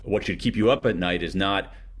what should keep you up at night is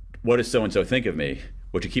not, what does so-and-so think of me?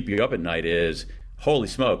 What should keep you up at night is, holy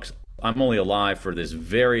smokes, I'm only alive for this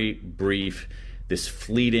very brief, this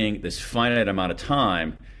fleeting, this finite amount of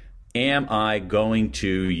time. Am I going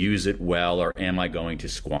to use it well, or am I going to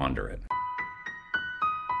squander it?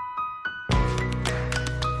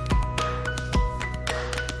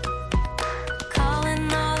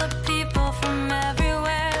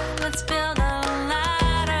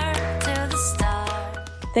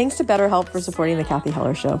 Thanks to BetterHelp for supporting The Cathy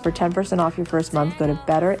Heller Show. For 10% off your first month, go to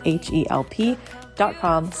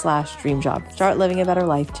betterhelp.com/dreamjob. Start living a better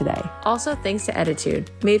life today. Also, thanks to Ettitude.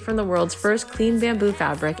 Made from the world's first clean bamboo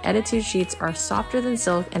fabric, Ettitude sheets are softer than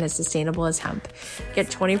silk and as sustainable as hemp. Get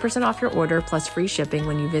 20% off your order plus free shipping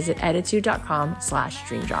when you visit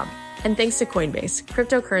ettitude.com/dreamjob. And thanks to Coinbase.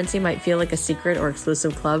 Cryptocurrency might feel like a secret or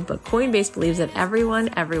exclusive club, but Coinbase believes that everyone,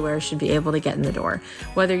 everywhere should be able to get in the door.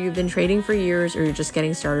 Whether you've been trading for years or you're just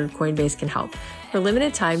getting started, Coinbase can help. For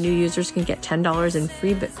limited time, new users can get $10 in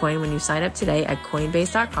free Bitcoin when you sign up today at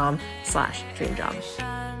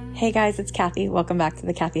coinbase.com/dreamjob. Hey guys, it's Cathy. Welcome back to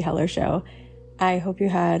the Cathy Heller Show. I hope you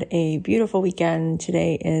had a beautiful weekend.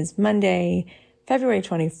 Today is Monday, February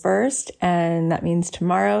 21st, and that means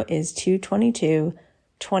tomorrow is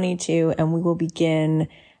 2/22/22, and we will begin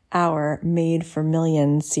our Made for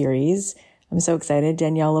Millions series. I'm so excited.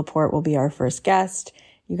 Danielle Laporte will be our first guest.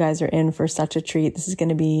 You guys are in for such a treat. This is going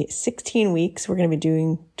to be 16 weeks. We're going to be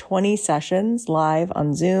doing 20 sessions live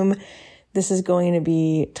on Zoom. This is going to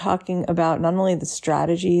be talking about not only the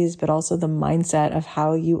strategies, but also the mindset of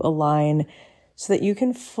how you align so that you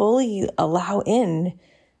can fully allow in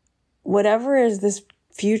whatever is this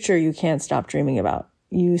future you can't stop dreaming about.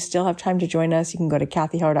 You still have time to join us. You can go to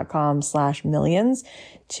cathyheller.com/millions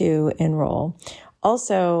to enroll.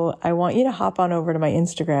 Also, I want you to hop on over to my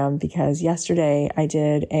Instagram because yesterday I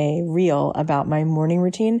did a reel about my morning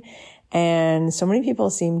routine and so many people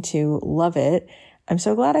seem to love it. I'm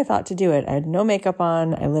so glad I thought to do it. I had no makeup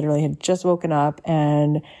on. I literally had just woken up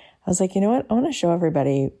and I was like, you know what? I want to show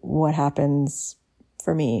everybody what happens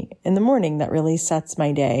for me in the morning that really sets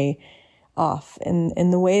my day off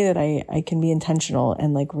in the way that I can be intentional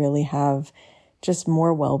and like really have just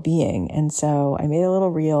more well-being. And so I made a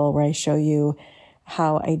little reel where I show you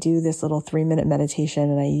how I do this little 3-minute meditation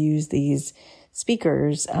and I use these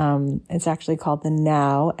speakers. It's actually called the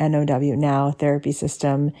Now, N-O-W, Now Therapy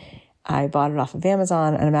System. I bought it off of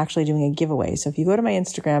Amazon and I'm actually doing a giveaway. So if you go to my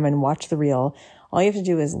Instagram and watch the reel, all you have to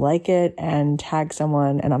do is like it and tag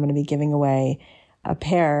someone, and I'm going to be giving away a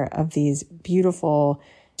pair of these beautiful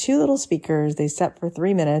 2 little speakers. They set for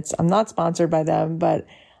 3 minutes. I'm not sponsored by them, but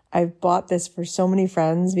I've bought this for so many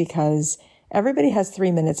friends because everybody has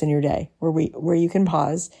 3 minutes in your day where you can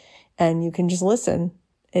pause and you can just listen.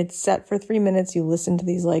 It's set for 3 minutes. You listen to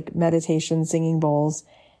these like meditation singing bowls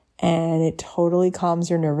and it totally calms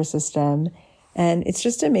your nervous system. And it's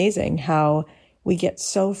just amazing how we get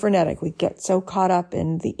so frenetic. We get so caught up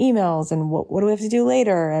in the emails and what do we have to do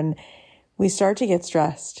later? And we start to get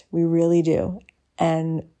stressed. We really do.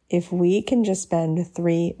 And if we can just spend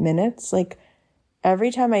 3 minutes, like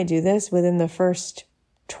every time I do this, within the first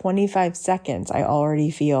 25 seconds, I already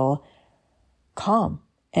feel calm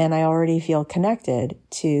and I already feel connected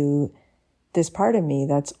to this part of me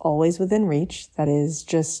that's always within reach. That is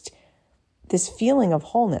just this feeling of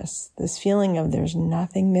wholeness, this feeling of there's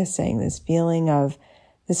nothing missing, this feeling of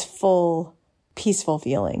this full, peaceful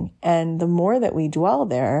feeling. And the more that we dwell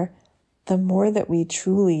there, the more that we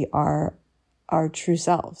truly are our true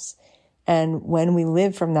selves. And when we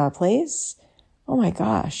live from that place, oh my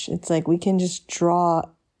gosh, it's like we can just draw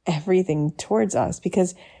everything towards us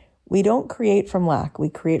because we don't create from lack, we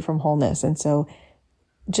create from wholeness. And so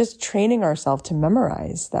just training ourselves to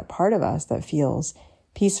memorize that part of us that feels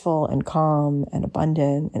peaceful and calm and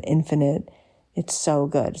abundant and infinite, it's so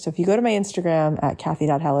good. So if you go to my Instagram at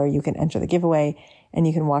cathy.heller, you can enter the giveaway and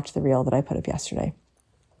you can watch the reel that I put up yesterday.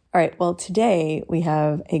 All right. Well, today we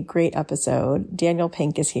have a great episode. Daniel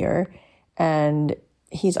Pink is here and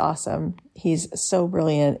he's awesome. He's so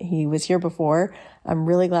brilliant. He was here before. I'm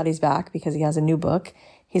really glad he's back because he has a new book.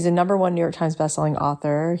 He's a #1 New York Times bestselling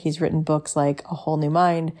author. He's written books like A Whole New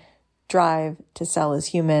Mind, Drive, To Sell Is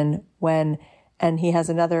Human, When, and he has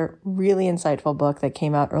another really insightful book that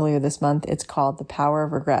came out earlier this month. It's called The Power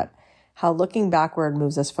of Regret, How Looking Backward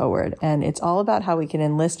Moves Us Forward. And it's all about how we can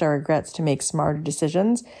enlist our regrets to make smarter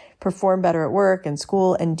decisions, perform better at work and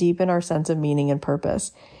school, and deepen our sense of meaning and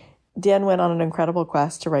purpose. Dan went on an incredible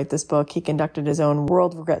quest to write this book. He conducted his own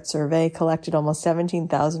World Regret Survey, collected almost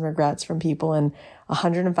 17,000 regrets from people in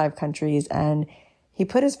 105 countries, and he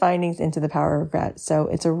put his findings into The Power of Regret. So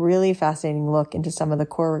it's a really fascinating look into some of the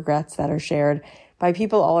core regrets that are shared by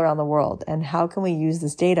people all around the world. And how can we use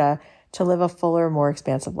this data to live a fuller, more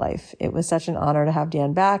expansive life? It was such an honor to have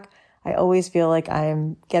Dan back. I always feel like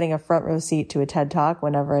I'm getting a front row seat to a TED Talk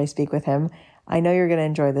whenever I speak with him. I know you're going to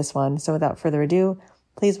enjoy this one. So without further ado,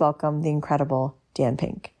 please welcome the incredible Dan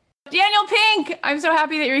Pink. Daniel Pink, I'm so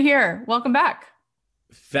happy that you're here. Welcome back.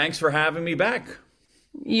 Thanks for having me back.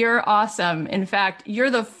 You're awesome. In fact, you're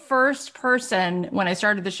the first person when I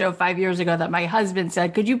started the show 5 years ago that my husband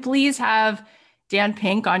said, could you please have Dan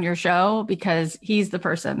Pink on your show? Because he's the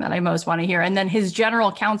person that I most want to hear. And then his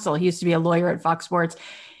general counsel, he used to be a lawyer at Fox Sports.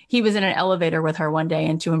 He was in an elevator with her one day,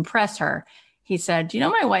 and to impress her, he said, do you know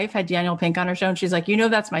my wife had Daniel Pink on her show? And she's like,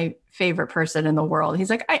 that's my favorite person in the world. He's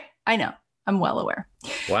like, I know. I'm well aware.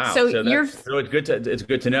 Wow. So it's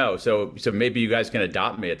good to know. So maybe you guys can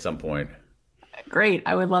adopt me at some point. Great.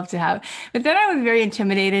 I would love to have. But then I would be very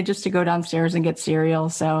intimidated just to go downstairs and get cereal.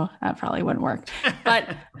 So that probably wouldn't work. But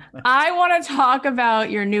I want to talk about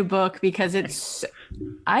your new book because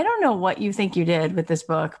I don't know what you think you did with this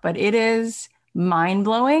book, but it is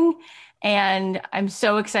mind-blowing. And I'm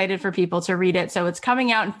so excited for people to read it. So it's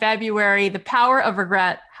coming out in February, The Power of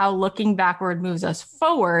Regret, How Looking Backward Moves Us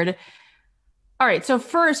Forward. All right. So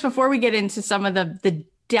first, before we get into some of the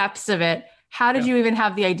depths of it, how did you even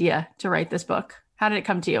have the idea to write this book? How did it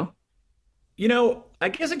come to you? I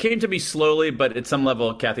guess it came to me slowly, but at some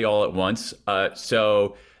level, Kathy, all at once.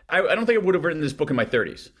 So I don't think I would have written this book in my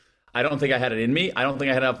 30s. I don't think I had it in me. I don't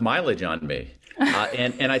think I had enough mileage on me.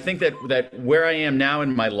 And I think that where I am now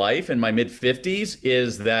in my life, in my mid-50s,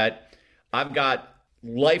 is that I've got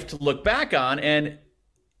life to look back on, and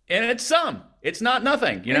it's some. It's not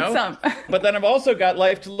nothing, It's some. But then I've also got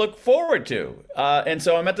life to look forward to. And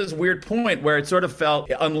so I'm at this weird point where it sort of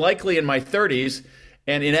felt unlikely in my 30s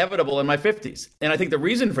and inevitable in my 50s. And I think the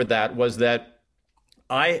reason for that was that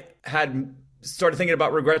I had started thinking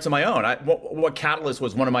about regrets of my own. What catalyst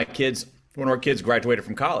was one of our kids graduated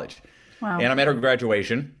from college. Wow. And I'm at her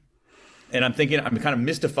graduation, and I'm thinking, I'm kind of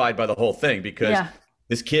mystified by the whole thing because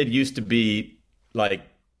this kid used to be like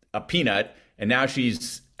a peanut, and now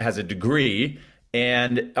has a degree.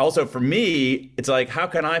 And also for me, it's like, how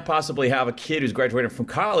can I possibly have a kid who's graduated from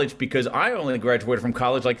college? Because I only graduated from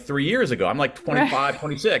college like 3 years ago. I'm like 25,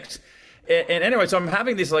 26. And anyway, so I'm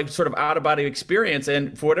having this like sort of out of body experience.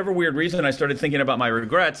 And for whatever weird reason, I started thinking about my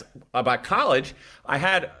regrets about college. I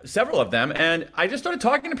had several of them, and I just started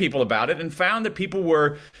talking to people about it and found that people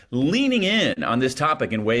were leaning in on this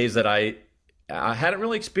topic in ways that I hadn't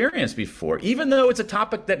really experienced before, even though it's a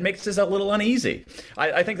topic that makes us a little uneasy.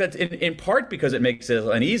 I think that's in part because it makes us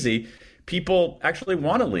uneasy, people actually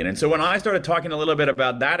want to lean in. So when I started talking a little bit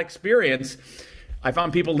about that experience, I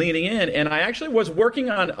found people leaning in, and I actually was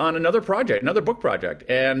working on another book project.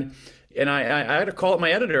 And I had to call up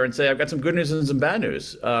my editor and say, I've got some good news and some bad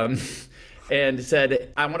news. And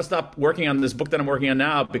said, I want to stop working on this book that I'm working on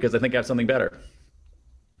now because I think I have something better.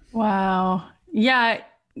 Wow. Yeah.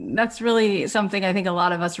 That's really something I think a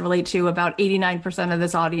lot of us relate to. About 89% of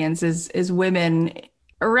this audience is women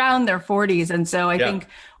around their 40s. And so I think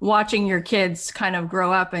watching your kids kind of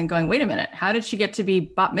grow up and going, wait a minute, how did she get to be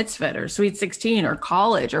bat mitzvah or sweet 16 or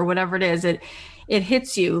college or whatever it is? It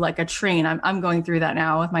hits you like a train. I'm going through that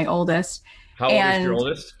now with my oldest. How old is your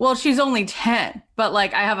oldest? Well, she's only 10, but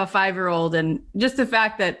like I have a 5-year-old, and just the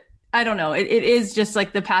fact that, I don't know, it is just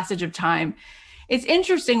like the passage of time. It's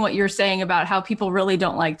interesting what you're saying about how people really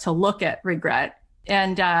don't like to look at regret.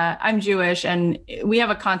 And I'm Jewish, and we have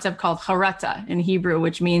a concept called charata in Hebrew,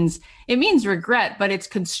 which means regret, but it's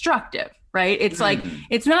constructive, right? It's like,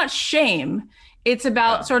 it's not shame. It's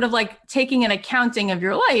about sort of like taking an accounting of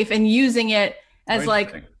your life and using it as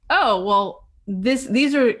like, oh, well,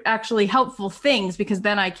 these are actually helpful things because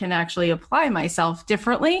then I can actually apply myself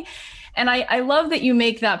differently. And I love that you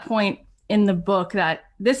make that point in the book that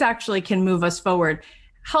this actually can move us forward.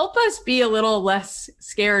 Help us be a little less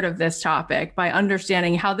scared of this topic by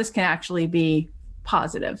understanding how this can actually be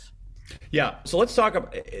positive. Yeah. So let's talk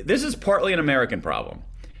about, this is partly an American problem,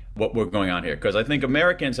 what we're going on here, because I think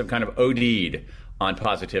Americans have kind of OD'd on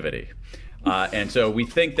positivity. And so we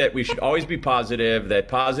think that we should always be positive, that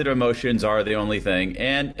positive emotions are the only thing.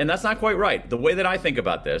 And that's not quite right. The way that I think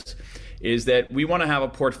about this is that we want to have a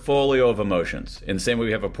portfolio of emotions in the same way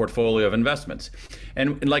we have a portfolio of investments.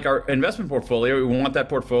 And like our investment portfolio, we want that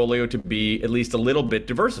portfolio to be at least a little bit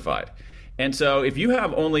diversified. And so if you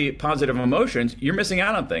have only positive emotions, you're missing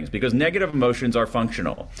out on things because negative emotions are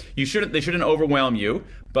functional. They shouldn't overwhelm you.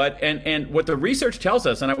 But and what the research tells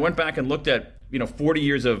us, and I went back and looked at 40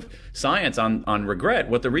 years of science on regret,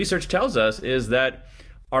 what the research tells us is that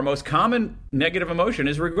our most common negative emotion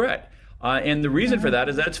is regret. And the reason for that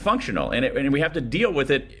is that it's functional, and we have to deal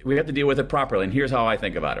with it. We have to deal with it properly. And here's how I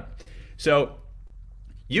think about it. So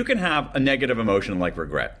you can have a negative emotion like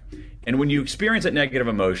regret. And when you experience that negative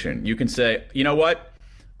emotion, you can say, you know what?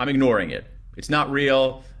 I'm ignoring it. It's not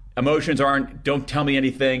real. Emotions don't tell me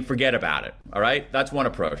anything. Forget about it. All right? That's one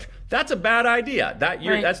approach. That's a bad idea. That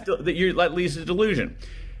leads to delusion.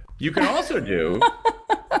 You can also do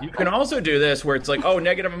this where it's like, oh,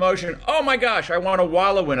 negative emotion. Oh my gosh, I want to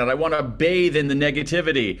wallow in it. I want to bathe in the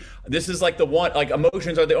negativity. This is like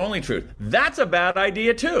emotions are the only truth. That's a bad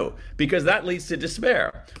idea too, because that leads to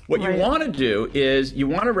despair. What you want to do is you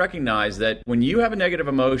want to recognize that when you have a negative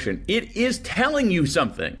emotion, it is telling you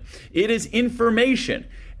something. It is information.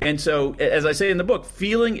 And so, as I say in the book,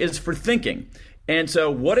 feeling is for thinking. And so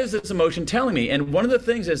what is this emotion telling me? And one of the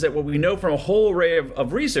things is that what we know from a whole array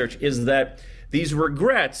of research is that these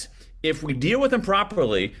regrets, if we deal with them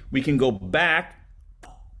properly, we can go back,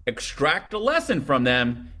 extract a lesson from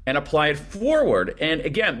them, and apply it forward. And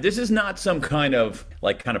again, this is not some kind of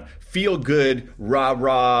feel good,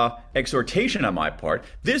 rah-rah exhortation on my part.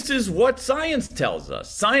 This is what science tells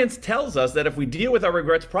us. Science tells us that if we deal with our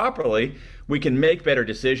regrets properly, we can make better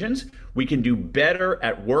decisions, we can do better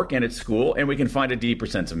at work and at school, and we can find a deeper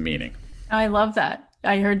sense of meaning. I love that.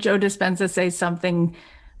 I heard Joe Dispenza say something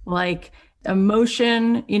like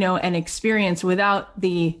emotion, and experience without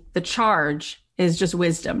the charge is just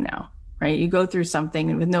wisdom now, right? You go through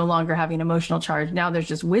something with no longer having emotional charge. Now there's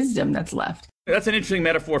just wisdom that's left. That's an interesting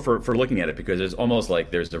metaphor for looking at it, because it's almost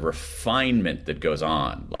like there's a refinement that goes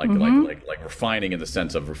on, like refining in the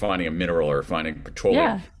sense of refining a mineral or refining petroleum.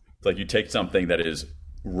 Yeah. It's like you take something that is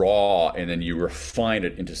raw and then you refine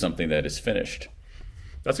it into something that is finished.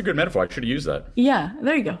 That's a good metaphor. I should have used that. Yeah,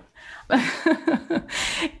 there you go.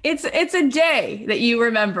 It's a day that you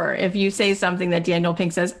remember if you say something that Daniel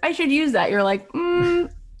Pink says, I should use that. You're like,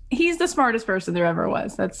 he's the smartest person there ever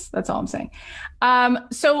was. That's all I'm saying.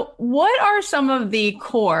 So what are some of the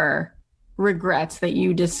core regrets that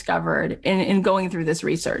you discovered in going through this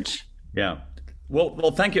research? Yeah.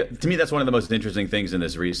 Well, thank you. To me, that's one of the most interesting things in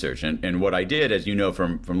this research. And what I did, as you know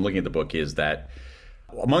from looking at the book, is that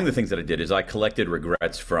among the things that I did is I collected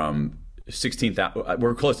regrets from 16,000.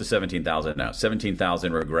 We're close to 17,000 now.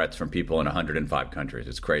 17,000 regrets from people in 105 countries.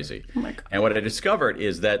 It's crazy. Oh my God. And what I discovered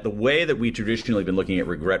is that the way that we traditionally been looking at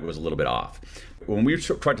regret was a little bit off. When we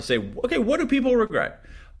tried to say, okay, what do people regret?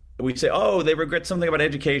 We say, oh, they regret something about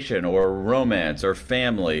education or romance or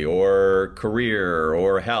family or career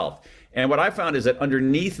or health. And what I found is that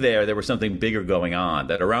underneath there was something bigger going on,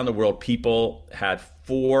 that around the world, people had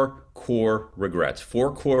four core regrets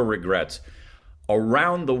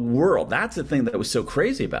around the world. That's the thing that was so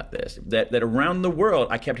crazy about this, that around the world,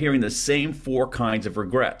 I kept hearing the same four kinds of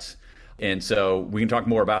regrets. And so we can talk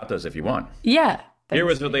more about those if you want. Yeah. Here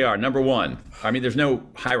is what they are. Number one, I mean, there's no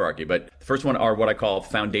hierarchy, but the first one are what I call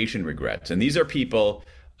foundation regrets. And these are people,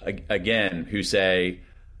 again, who say,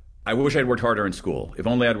 I wish I'd worked harder in school. If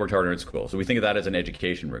only I'd worked harder in school. So we think of that as an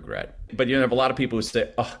education regret. But you have a lot of people who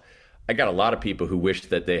say, oh, I got a lot of people who wish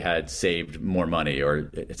that they had saved more money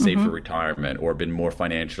or saved for retirement or been more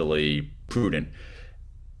financially prudent.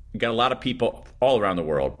 You got a lot of people all around the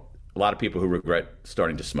world, a lot of people who regret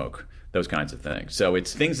starting to smoke, those kinds of things. So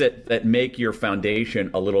it's things that make your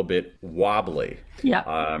foundation a little bit wobbly.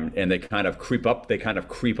 Yeah. And they kind of creep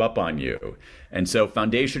up on you. And so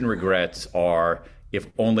foundation regrets are, if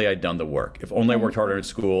only I'd done the work, if only I worked harder in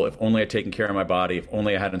school, if only I'd taken care of my body, if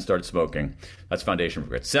only I hadn't started smoking. That's foundation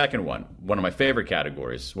regrets. Second one of my favorite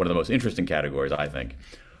categories, one of the most interesting categories, I think,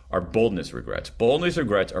 are boldness regrets. Boldness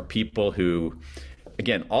regrets are people who,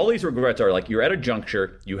 again, all these regrets are like you're at a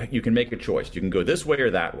juncture, you can make a choice. You can go this way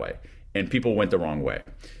or that way, and people went the wrong way.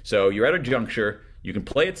 So you're at a juncture, you can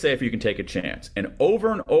play it safe or you can take a chance. And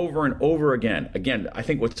over and over and over again, I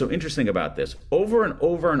think what's so interesting about this, over and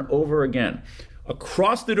over and over again,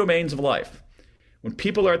 across the domains of life, when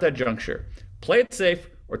people are at that juncture, play it safe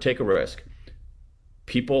or take a risk,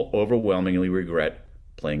 people overwhelmingly regret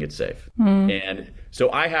playing it safe. And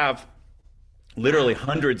so I have literally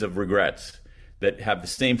hundreds of regrets that have the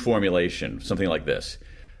same formulation, something like this.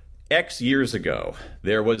 X years ago,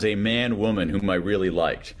 there was a man-woman whom I really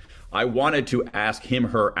liked. I wanted to ask him,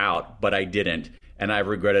 her out, but I didn't, and I've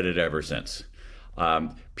regretted it ever since.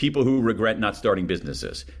 People who regret not starting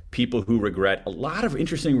businesses, people who regret a lot of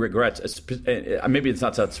interesting regrets, maybe it's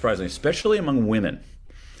not that surprising, especially among women.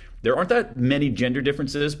 There aren't that many gender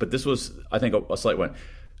differences, but this was, I think, a slight one,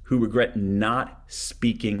 who regret not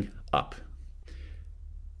speaking up.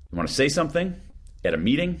 You want to say something at a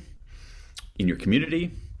meeting, in your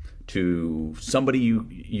community, to somebody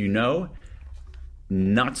you know,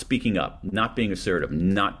 not speaking up, not being assertive,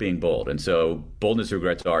 not being bold. And so boldness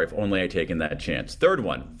regrets are, if only I'd taken that chance. Third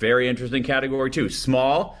one, very interesting category too,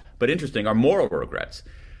 small but interesting, are moral regrets.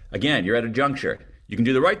 Again, you're at a juncture. You can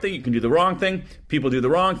do the right thing, you can do the wrong thing. People do the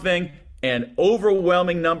wrong thing, and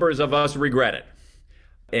overwhelming numbers of us regret it.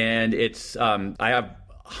 And it's, I have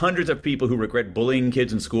hundreds of people who regret bullying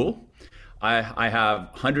kids in school. I have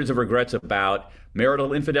hundreds of regrets about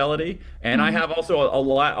marital infidelity, and I have also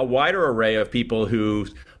a wider array of people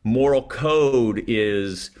whose moral code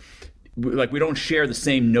is like, we don't share the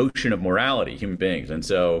same notion of morality, human beings. And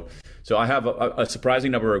so I have a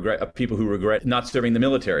surprising number of people who regret not serving the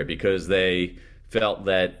military because they felt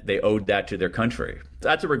that they owed that to their country.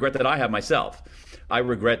 That's a regret that I have myself. I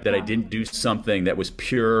regret that I didn't do something that was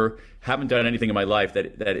pure, haven't done anything in my life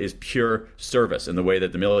that is pure service in the way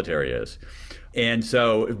that the military is. And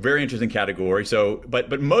so, very interesting category. So,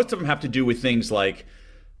 but most of them have to do with things like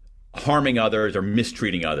harming others or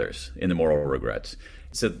mistreating others in the moral regrets.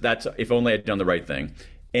 So that's, if only I'd done the right thing.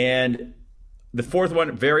 And the fourth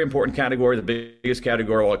one, very important category, the biggest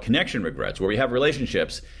category, are connection regrets, where we have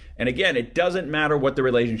relationships. And again, it doesn't matter what the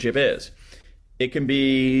relationship is. It can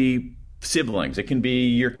be siblings, it can be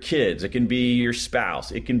your kids, it can be your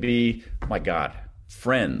spouse, it can be, oh my God,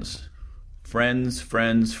 friends. Friends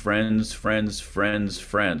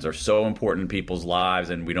are so important in people's lives,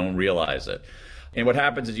 and we don't realize it. And what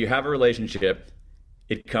happens is you have a relationship,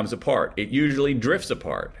 it comes apart. It usually drifts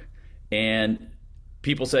apart. And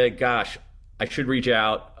people say, gosh, I should reach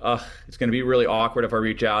out. It's going to be really awkward if I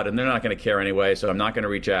reach out, and they're not going to care anyway, so I'm not going to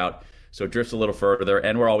reach out. So it drifts a little further,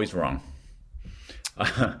 and we're always wrong.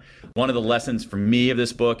 One of the lessons for me of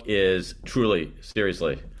this book is truly,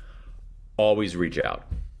 seriously, always reach out.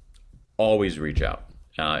 Always reach out.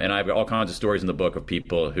 And I have all kinds of stories in the book of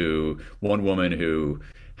people one woman who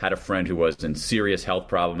had a friend who was in serious health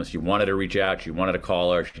problems. She wanted to reach out. She wanted to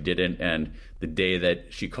call her. She didn't. And the day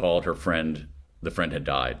that she called her friend, the friend had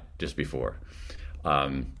died just before.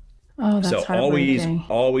 That's so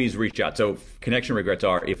always reach out. So connection regrets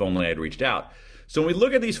are, if only I'd reached out. So when we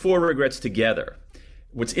look at these four regrets together,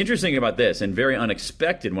 what's interesting about this, and very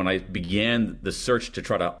unexpected when I began the search to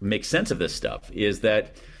try to make sense of this stuff, is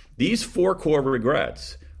that these four core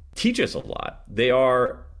regrets teach us a lot. They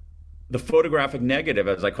are the photographic negative,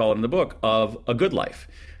 as I call it in the book, of a good life.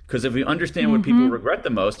 Because if we understand what people regret the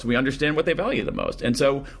most, we understand what they value the most. And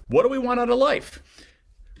so what do we want out of life?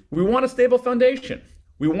 We want a stable foundation.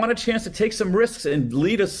 We want a chance to take some risks and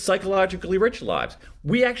lead us psychologically rich lives.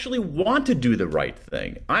 We actually want to do the right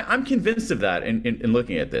thing. I'm convinced of that in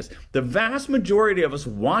looking at this. The vast majority of us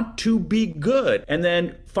want to be good. And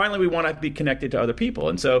then finally, we want to be connected to other people.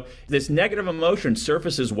 And so this negative emotion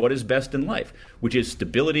surfaces what is best in life, which is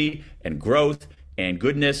stability and growth and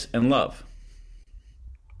goodness and love.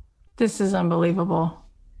 This is unbelievable.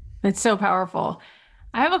 It's so powerful.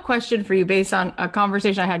 I have a question for you based on a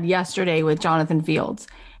conversation I had yesterday with Jonathan Fields.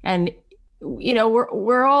 And, you know,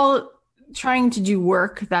 we're all trying to do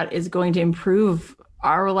work that is going to improve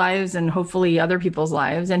our lives and hopefully other people's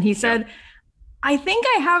lives. And he said, I think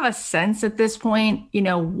I have a sense at this point, you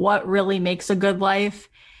know, what really makes a good life.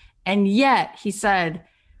 And yet, he said,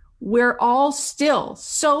 we're all still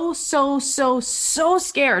so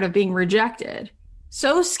scared of being rejected,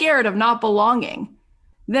 so scared of not belonging,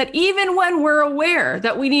 that even when we're aware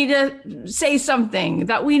that we need to say something,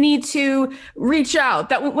 that we need to reach out,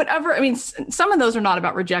 that whatever, I mean, some of those are not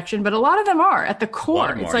about rejection, but a lot of them are at the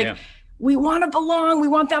core. It's like, we want to belong. We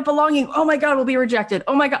want that belonging. Oh my God, we'll be rejected.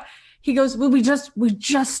 Oh my God. He goes, well, we just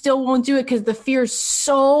still won't do it because the fear is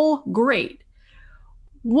so great.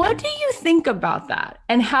 What do you think about that?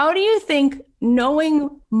 And how do you think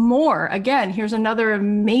knowing more, again, here's another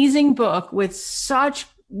amazing book with such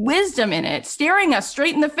wisdom in it, staring us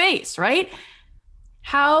straight in the face, right?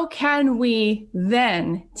 How can we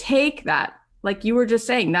then take that, like you were just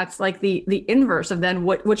saying, that's like the inverse of then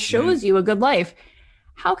what shows you a good life.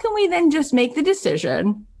 How can we then just make the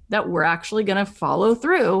decision that we're actually going to follow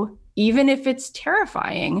through, even if it's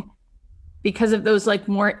terrifying, because of those like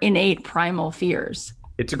more innate primal fears?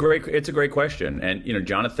 It's a great question. And, you know,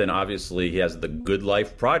 Jonathan, obviously he has the Good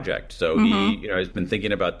Life Project. So he, you know, has been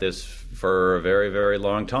thinking about this for a very, very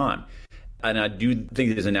long time. And I do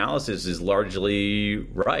think his analysis is largely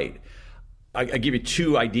right. I give you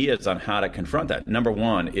two ideas on how to confront that. Number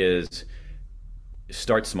one is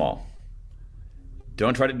start small.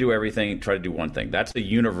 Don't try to do everything, try to do one thing. That's the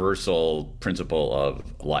universal principle of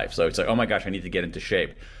life. So it's like, oh my gosh, I need to get into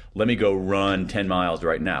shape. Let me go run 10 miles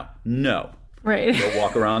right now. No. Right. Go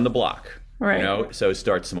walk around the block. Right. You know, so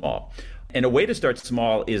start small. And a way to start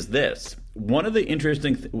small is this. One of the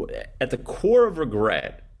interesting, at the core of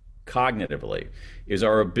regret cognitively is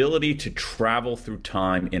our ability to travel through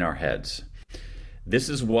time in our heads. This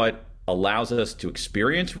is what allows us to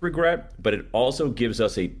experience regret, but it also gives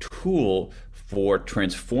us a tool for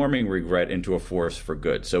transforming regret into a force for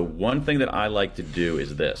good. So one thing that I like to do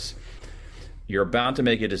is this. You're about to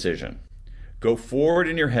make a decision. Go forward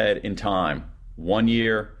in your head in time, 1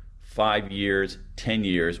 year, 5 years, 10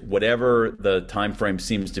 years, whatever the time frame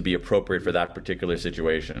seems to be appropriate for that particular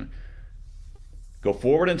situation. Go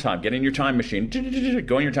forward in time, get in your time machine,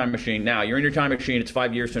 go in your time machine. Now, you're in your time machine, it's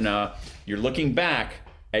 5 years from now. You're looking back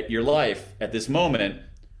at your life at this moment.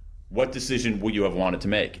 What decision would you have wanted to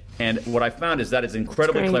make? And what I found is that it's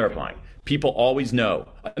incredibly clarifying. People always know,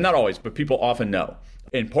 not always, but people often know.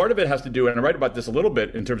 And part of it has to do, and I write about this a little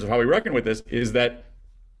bit in terms of how we reckon with this, is that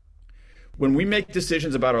when we make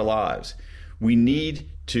decisions about our lives, we need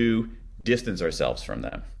to distance ourselves from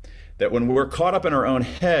them. That when we're caught up in our own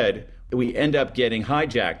head, we end up getting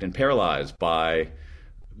hijacked and paralyzed by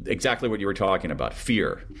exactly what you were talking about,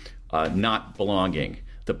 fear, not belonging,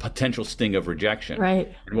 the potential sting of rejection.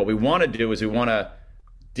 Right. And what we want to do is we want to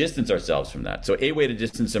distance ourselves from that. So a way to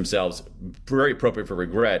distance themselves, very appropriate for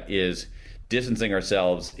regret, is distancing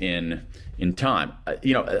ourselves in time.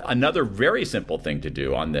 Another very simple thing to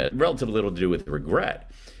do on that, relatively little to do with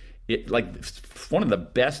regret, one of the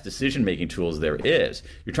best decision-making tools there is,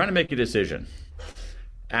 you're trying to make a decision.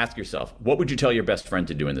 Ask yourself, what would you tell your best friend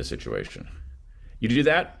to do in this situation? You do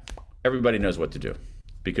that, everybody knows what to do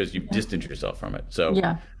because you've distanced yourself from it. So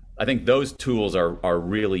I think those tools are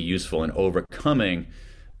really useful in overcoming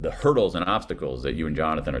the hurdles and obstacles that you and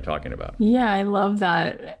Jonathan are talking about. Yeah, I love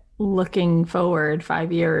that. Looking forward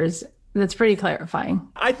 5 years, that's pretty clarifying.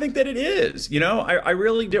 I think that it is. I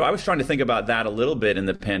really do. I was trying to think about that a little bit in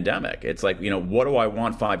the pandemic. It's like, what do I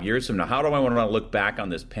want 5 years from now? How do I want to look back on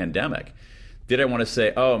this pandemic? Did I want to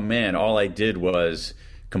say, oh man, all I did was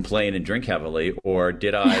complain and drink heavily, or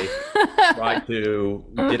did I try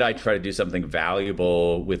to do something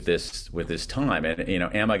valuable with this time? And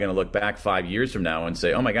am I going to look back 5 years from now and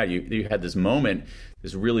say, oh my God, you had this moment,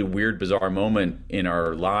 this really weird, bizarre moment in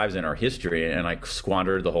our lives and our history, and I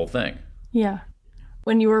squandered the whole thing. Yeah.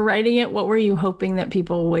 When you were writing it, what were you hoping that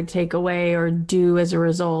people would take away or do as a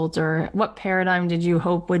result, or what paradigm did you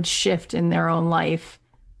hope would shift in their own life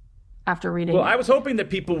after reading it? I was hoping that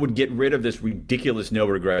people would get rid of this ridiculous no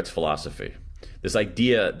regrets philosophy, this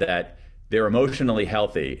idea that they're emotionally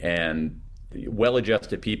healthy and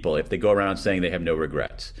well-adjusted people if they go around saying they have no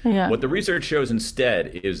regrets. Yeah. What the research shows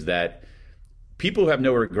instead is that people who have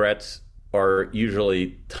no regrets are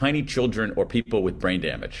usually tiny children or people with brain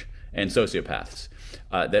damage and sociopaths.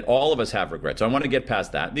 That all of us have regrets. So I want to get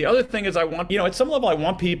past that. The other thing is I want, at some level, I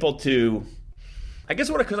want people to, I guess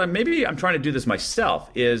because maybe I'm trying to do this myself,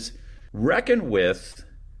 is reckon with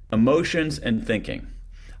emotions and thinking.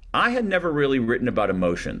 I had never really written about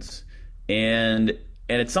emotions. And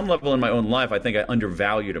at some level in my own life, I think I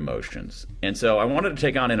undervalued emotions. And so I wanted to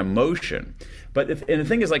take on an emotion. And the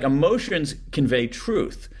thing is, emotions convey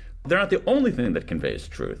truth. They're not the only thing that conveys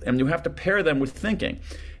truth. And you have to pair them with thinking.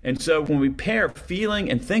 And so when we pair feeling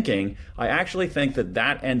and thinking, I actually think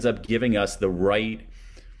that ends up giving us the right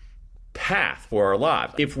path for our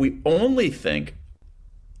lives. If we only think,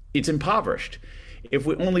 it's impoverished. If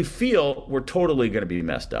we only feel, we're totally going to be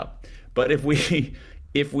messed up. But if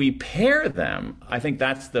we pair them, I think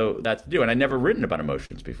that's to do. And I'd never written about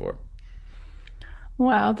emotions before.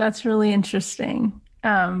 Wow, that's really interesting. But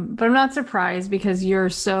I'm not surprised because you're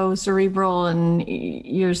so cerebral and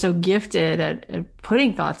you're so gifted at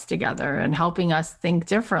putting thoughts together and helping us think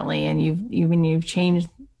differently. And you've changed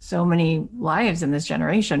so many lives in this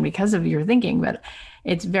generation because of your thinking. But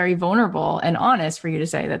it's very vulnerable and honest for you to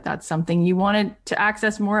say that that's something you wanted to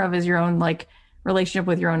access more of as your own relationship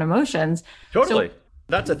with your own emotions. Totally. So,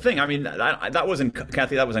 that's a thing. I mean, that wasn't,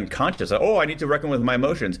 Kathy, that was unconscious. I need to reckon with my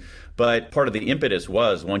emotions. But part of the impetus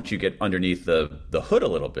was, once you get underneath the hood a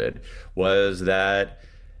little bit, was that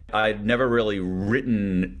I'd never really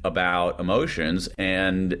written about emotions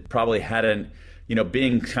and probably hadn't,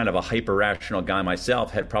 being kind of a hyper-rational guy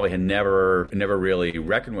myself, had never really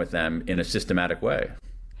reckoned with them in a systematic way.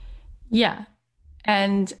 Yeah.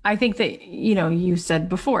 And I think that, you said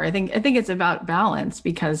before, I think it's about balance,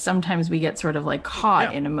 because sometimes we get sort of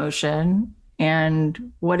caught in emotion.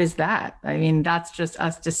 And what is that? I mean, that's just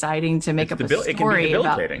us deciding to make up a story. It can be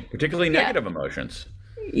debilitating, particularly negative emotions.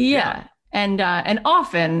 Yeah. And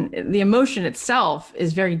often the emotion itself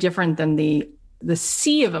is very different than the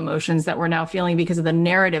sea of emotions that we're now feeling because of the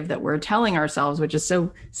narrative that we're telling ourselves, which is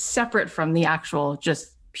so separate from the actual just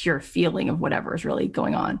pure feeling of whatever is really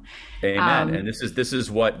going on. Amen. And this is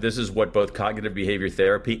what both cognitive behavior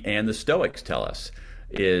therapy and the Stoics tell us.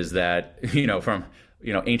 is that, from,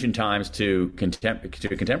 ancient times to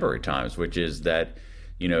contemporary times, which is that,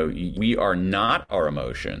 we are not our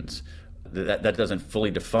emotions. That doesn't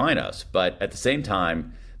fully define us. But at the same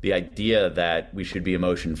time, the idea that we should be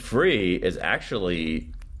emotion free is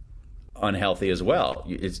actually unhealthy as well.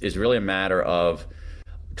 It's really a matter of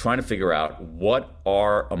trying to figure out, what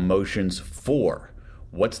are emotions for?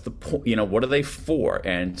 What's the point? What are they for?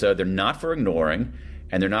 And so they're not for ignoring,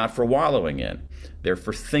 and they're not for wallowing in. They're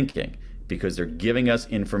for thinking, because they're giving us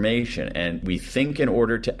information, and we think in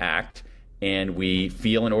order to act, and we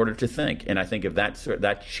feel in order to think. And I think if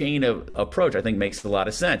that chain of approach, I think, makes a lot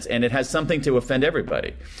of sense. And it has something to offend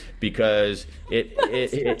everybody, because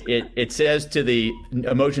it says to the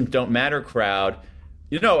emotions don't matter crowd,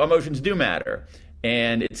 emotions do matter.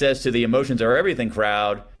 And it says to the emotions are everything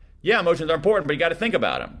crowd, yeah, emotions are important, but you got to think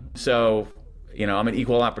about them. So, I'm an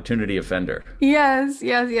equal opportunity offender. Yes.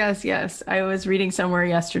 I was reading somewhere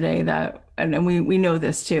yesterday that, and we know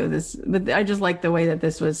this too, but I just like the way that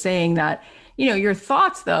this was saying that, your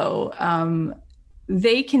thoughts though,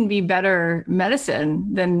 they can be better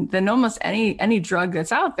medicine than almost any drug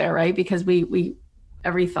that's out there, right? Because we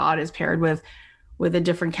every thought is paired with a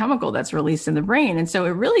different chemical that's released in the brain. And so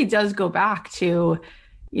it really does go back to,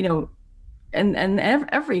 and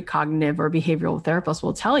every cognitive or behavioral therapist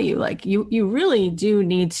will tell you, like, you really do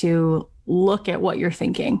need to look at what you're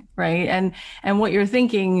thinking, right? And what you're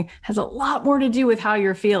thinking has a lot more to do with how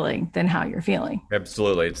you're feeling than how you're feeling.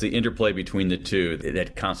 Absolutely. It's the interplay between the two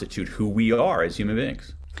that constitute who we are as human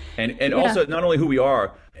beings. And also not only who we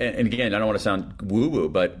are, and again, I don't want to sound woo-woo,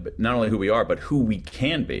 but not only who we are, but who we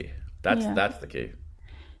can be. That's the key.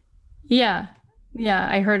 Yeah.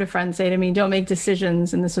 I heard a friend say to me, don't make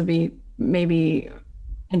decisions, and this would be maybe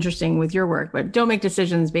interesting with your work, but don't make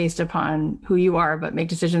decisions based upon who you are, but make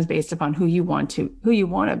decisions based upon who you want to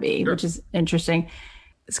be, sure. Which is interesting.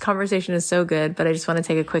 This conversation is so good, but I just want to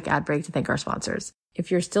take a quick ad break to thank our sponsors.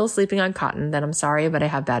 If you're still sleeping on cotton, then I'm sorry, but I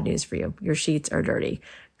have bad news for you. Your sheets are dirty.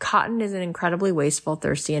 Cotton is an incredibly wasteful,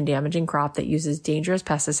 thirsty, and damaging crop that uses dangerous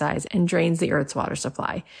pesticides and drains the earth's water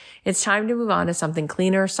supply. It's time to move on to something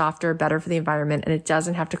cleaner, softer, better for the environment, and it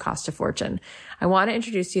doesn't have to cost a fortune. I want to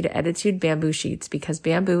introduce you to Ettitude Bamboo Sheets, because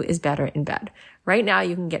bamboo is better in bed. Right now,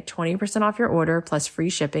 you can get 20% off your order plus free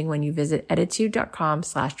shipping when you visit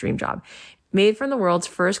ettitude.com/dreamjob. Made from the world's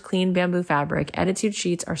first clean bamboo fabric, Ettitude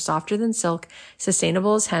sheets are softer than silk,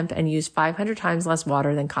 sustainable as hemp, and use 500 times less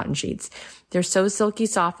water than cotton sheets. They're so silky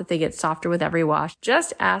soft that they get softer with every wash.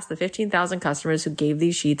 Just ask the 15,000 customers who gave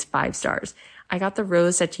these sheets 5 stars. I got the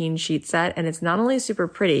rose sateen sheet set, and it's not only super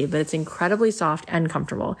pretty, but it's incredibly soft and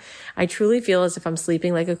comfortable. I truly feel as if I'm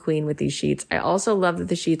sleeping like a queen with these sheets. I also love that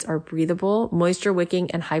the sheets are breathable, moisture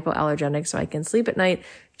wicking, and hypoallergenic, so I can sleep at night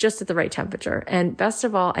just at the right temperature. And best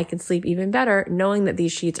of all, I can sleep even better knowing that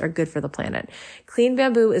these sheets are good for the planet. Clean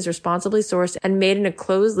bamboo is responsibly sourced and made in a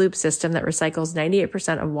closed loop system that recycles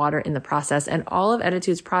 98% of water in the process, and all of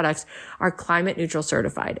Ettitude's products are climate neutral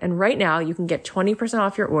certified. And right now you can get 20%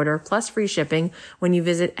 off your order plus free shipping when you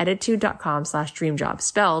visit ettitude.com/dreamjob,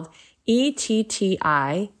 spelled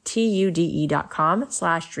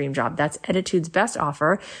ettitude.com/dreamjob. That's Ettitude's best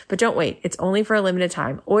offer, but don't wait. It's only for a limited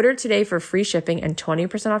time. Order today for free shipping and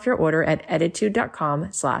 20% off your order at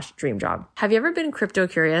ettitude.com/dreamjob. Have you ever been crypto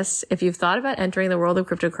curious? If you've thought about entering the world of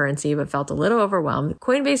cryptocurrency but felt a little overwhelmed,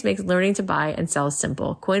 Coinbase makes learning to buy and sell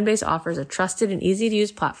simple. Coinbase offers a trusted and easy to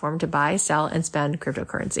use platform to buy, sell, and spend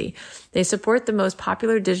cryptocurrency. They support the most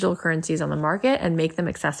popular digital currencies on the market and make them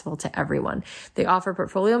accessible to everyone. They offer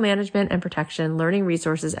portfolio management and protection, learning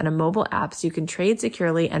resources, and a mobile app so you can trade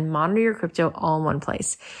securely and monitor your crypto all in one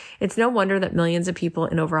place. It's no wonder that millions of people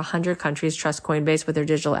in over 100 countries trust Coinbase with their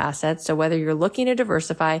digital assets. So whether you're looking to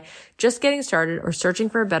diversify, just getting started, or searching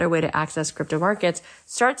for a better way to access crypto markets,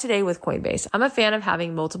 start today with Coinbase. I'm a fan of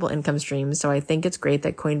having multiple income streams, so I think it's great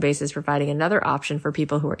that Coinbase is providing another option for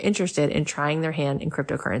people who are interested in trying their hand in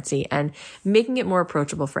cryptocurrency and making it more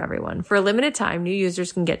approachable for everyone. For a limited time, new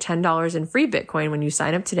users can get $10 in free Bitcoin when you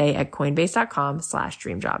sign up today at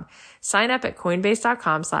coinbase.com/dreamjob. Sign up at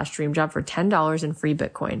coinbase.com/dreamjob for $10 in free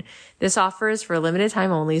Bitcoin. This offer is for a limited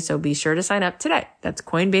time only, so be sure to sign up today. That's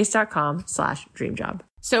coinbase.com/dreamjob.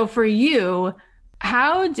 So for you,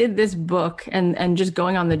 how did this book and just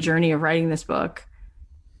going on the journey of writing this book,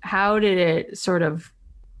 how did it sort of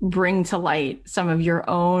bring to light some of your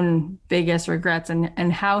own biggest regrets,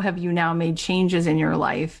 and how have you now made changes in your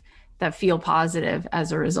life that feel positive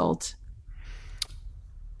as a result?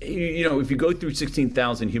 If you go through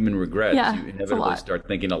 16,000 human regrets, you inevitably start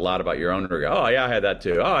thinking a lot about your own regret. Oh, yeah, I had that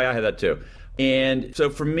too. Oh, yeah, I had that too. And so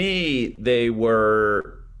for me, they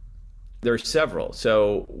were There's several.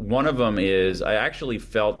 So one of them is I actually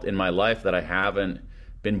felt in my life that I haven't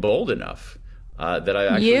been bold enough. That I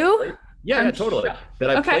actually yeah, totally. That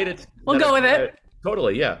I played it. We'll go with it.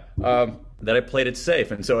 Totally, yeah. That I played it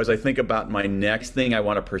safe. And so as I think about my next thing I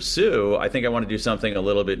want to pursue, I think I want to do something a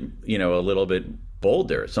little bit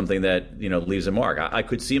bolder, something that, leaves a mark. I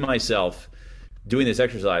could see myself doing this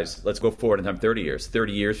exercise. Let's go forward in time 30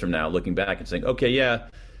 years from now, looking back and saying, okay, yeah,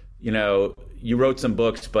 you wrote some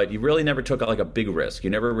books, but you really never took like a big risk.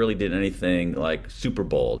 You never really did anything like super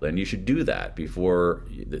bold, and you should do that before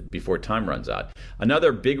time runs out.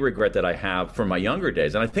 Another big regret that I have from my younger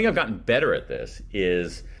days, and I think I've gotten better at this,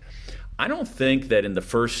 is I don't think that in the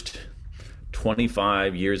first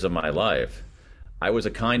 25 years of my life, I was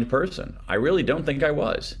a kind person. I really don't think I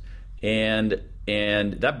was. And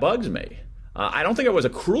that bugs me. I don't think I was a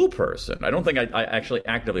cruel person. I don't think I actually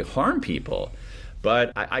actively harmed people.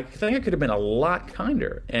 But I think I could have been a lot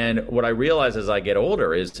kinder. And what I realize as I get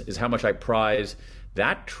older is how much I prize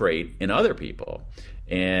that trait in other people,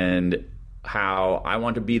 and how I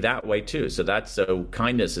want to be that way too. So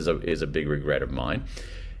kindness is a big regret of mine.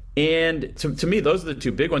 And to me, those are the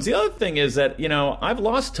two big ones. The other thing is that, I've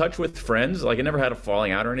lost touch with friends. Like I never had a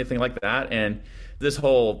falling out or anything like that. And this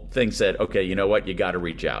whole thing said, okay, you know what? You got to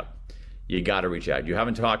reach out. You got to reach out. You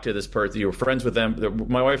haven't talked to this person. You were friends with them.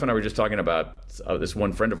 My wife and I were just talking about this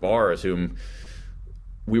one friend of ours whom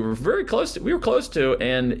we were very close to. We were close to,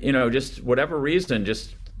 and just whatever reason,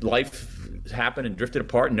 just life happened and drifted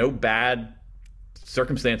apart. No bad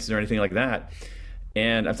circumstances or anything like that.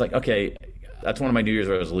 And I was like, okay, that's one of my New Year's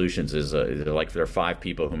resolutions. Is like there are 5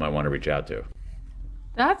 people whom I want to reach out to.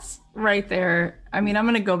 That's right there. I mean, I'm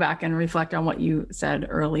going to go back and reflect on what you said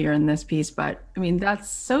earlier in this piece, but I mean, that's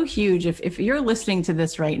so huge. If you're listening to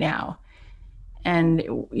this right now and,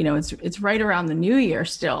 it's right around the new year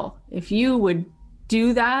still, if you would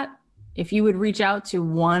do that, if you would reach out to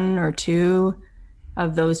 1 or 2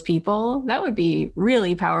 of those people, that would be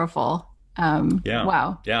really powerful. Yeah.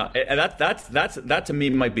 Wow. Yeah. And that to me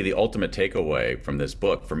might be the ultimate takeaway from this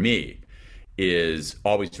book for me, is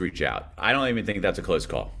always to reach out. I don't even think that's a close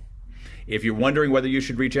call. If you're wondering whether you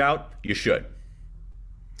should reach out, you should.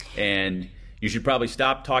 And you should probably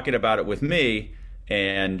stop talking about it with me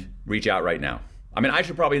and reach out right now. I mean, I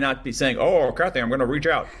should probably not be saying, oh, Kathy, I'm going to reach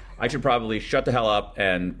out. I should probably shut the hell up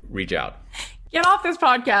and reach out. Get off this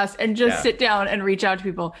podcast and just sit down and reach out to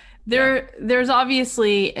people. There's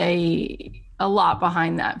obviously a lot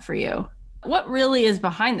behind that for you. What really is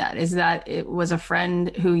behind that? Is that it was a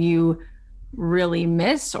friend who you really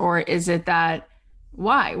miss, or is it that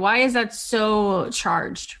why is that so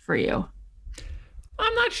charged for you?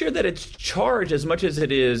 I'm not sure that it's charged as much as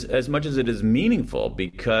it is meaningful,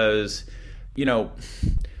 because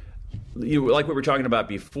like we were talking about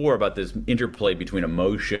before, about this interplay between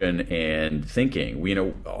emotion and thinking.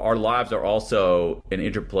 Our lives are also an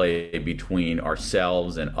interplay between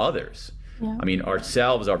ourselves and others. Yeah. I mean,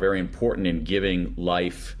 ourselves are very important in giving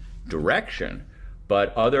life direction,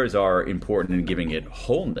 but others are important in giving it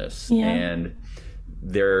wholeness. Yeah. And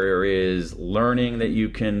there is learning that you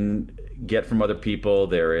can get from other people.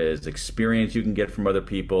 There is experience you can get from other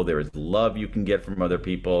people. There is love you can get from other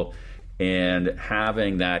people. And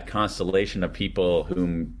having that constellation of people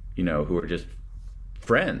who are just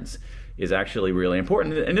friends is actually really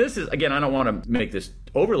important. And this is, again, I don't want to make this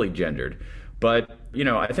overly gendered, but,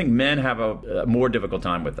 I think men have a more difficult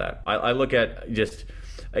time with that. I look at just,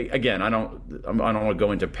 again, I don't want to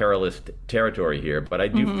go into perilous territory here, but I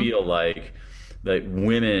do feel like that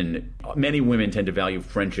many women tend to value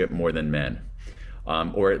friendship more than men,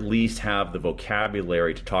 or at least have the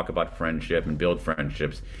vocabulary to talk about friendship and build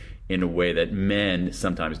friendships in a way that men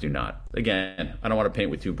sometimes do not. Again, I don't want to paint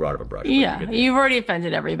with too broad of a brush. Yeah, you've already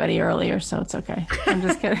offended everybody earlier, so it's okay. I'm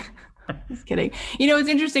just kidding. Just kidding. It's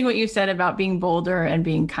interesting what you said about being bolder and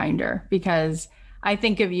being kinder, because I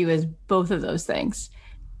think of you as both of those things.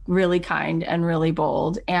 Really kind and really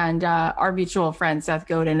bold. And our mutual friend, Seth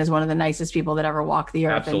Godin, is one of the nicest people that ever walked the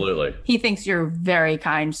earth. Absolutely. He thinks you're very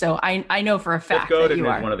kind. So I know for a fact Seth Godin that you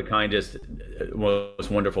are. Is one of the kindest, most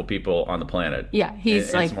wonderful people on the planet. Yeah,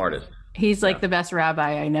 he's and smartest. He's like the best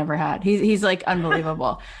rabbi I never had. He's like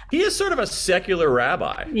unbelievable. He is sort of a secular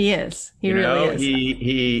rabbi. He is. He really is.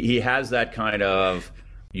 He has that kind of,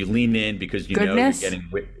 you lean in because Goodness. You're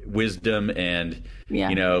getting wisdom, and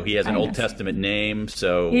he has an Old Testament name,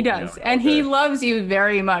 so he does, and he loves you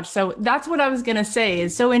very much. So that's what I was going to say.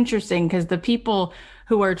 Is so interesting, because the people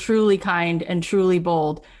who are truly kind and truly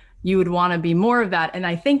bold, you would want to be more of that, and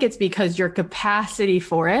I think it's because your capacity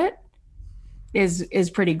for it is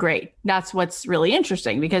pretty great. That's what's really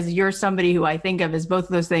interesting, because you're somebody who I think of as both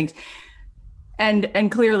of those things.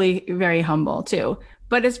 and clearly very humble too.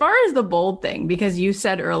 But as far as the bold thing, because you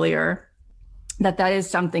said earlier that is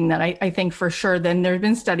something that I think for sure, then there's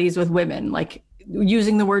been studies with women, like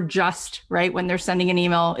using the word just, right, when they're sending an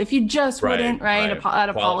email, if you just wouldn't, right,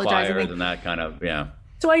 apologize. And that kind of, yeah.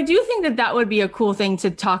 So I do think that would be a cool thing to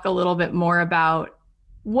talk a little bit more about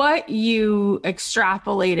what you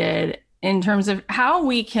extrapolated in terms of how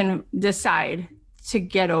we can decide to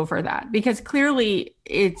get over that, because clearly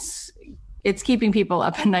it's keeping people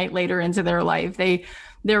up at night later into their life.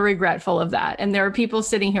 They're regretful of that. And there are people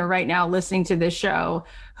sitting here right now listening to this show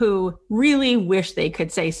who really wish they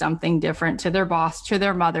could say something different to their boss, to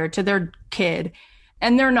their mother, to their kid,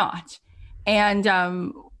 and they're not. And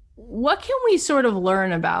what can we sort of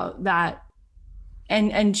learn about that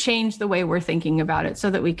and change the way we're thinking about it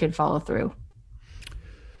so that we could follow through?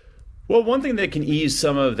 Well, one thing that can ease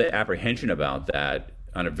some of the apprehension about that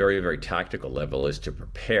on a very, very tactical level is to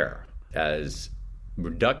prepare. As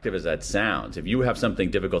reductive as that sounds, if you have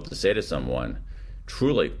something difficult to say to someone,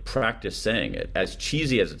 truly practice saying it. As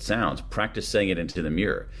cheesy as it sounds, practice saying it into the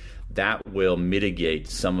mirror. That will mitigate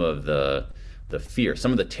some of the fear.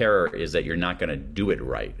 Some of the terror is that you're not going to do it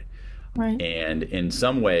right. Right. And in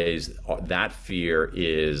some ways, that fear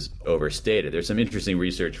is overstated. There's some interesting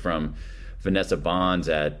research from Vanessa Bonds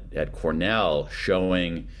at Cornell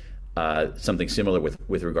showing something similar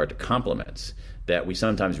with regard to compliments, that we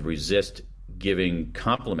sometimes resist giving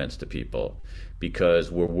compliments to people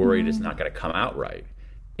because we're worried it's not going to come out right.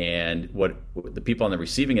 And what the people on the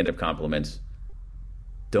receiving end of compliments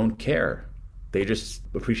don't care. They just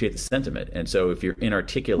appreciate the sentiment. And so if you're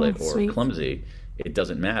inarticulate or clumsy, it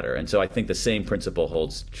doesn't matter. And so I think the same principle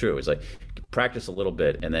holds true. It's like practice a little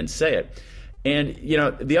bit and then say it. And, you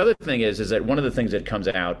know, the other thing is that one of the things that comes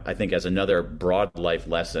out, I think, as another broad life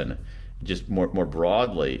lesson, just more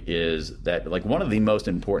broadly, is that, like, one of the most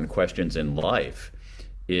important questions in life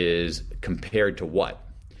is compared to what?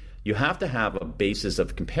 You have to have a basis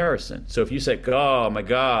of comparison. So if you say, oh, my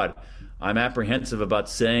God, I'm apprehensive about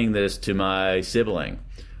saying this to my sibling.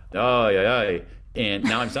 Oh, yeah. And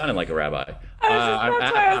now I'm sounding like a rabbi.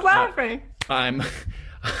 That's why I was laughing.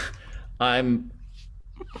 I'm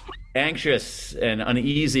anxious and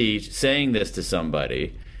uneasy saying this to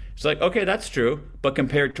somebody. It's like, okay, that's true, but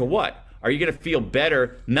compared to what? Are you going to feel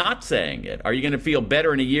better not saying it? Are you going to feel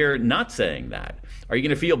better in a year not saying that? Are you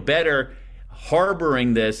going to feel better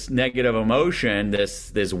harboring this negative emotion,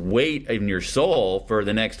 this weight in your soul for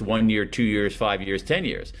the next 1 year, 2 years, 5 years, 10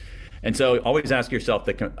 years? And so always ask yourself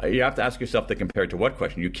you have to ask yourself the compared to what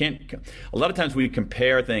question. You can't. A lot of times we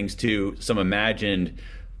compare things to some imagined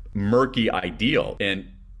murky ideal, and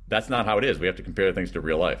that's not how it is. We have to compare things to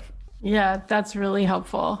real life. Yeah, that's really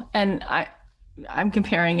helpful. And I'm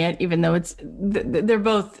comparing it, even though they're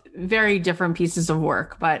both very different pieces of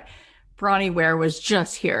work. But Bronnie Ware was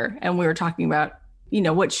just here, and we were talking about, you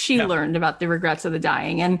know, what she learned about the regrets of the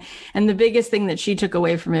dying. And the biggest thing that she took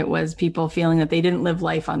away from it was people feeling that they didn't live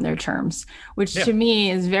life on their terms, which to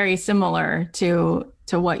me is very similar to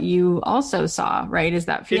what you also saw, right? Is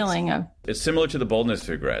that feeling it's similar to the boldness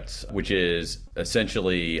regrets, which is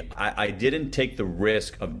essentially, I didn't take the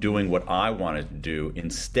risk of doing what I wanted to do.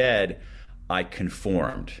 Instead, I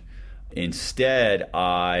conformed. Instead,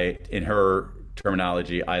 in her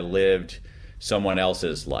terminology, I lived someone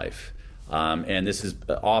else's life. And this is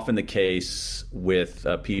often the case with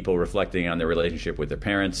people reflecting on their relationship with their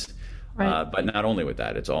parents. Right. But not only with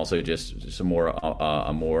that, it's also just a more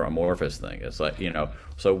amorphous thing. It's like,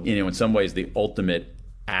 in some ways, the ultimate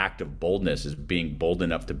act of boldness is being bold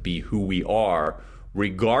enough to be who we are,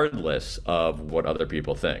 regardless of what other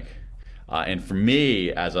people think. And for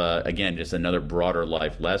me, just another broader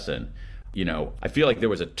life lesson, I feel like there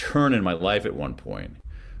was a turn in my life at one point.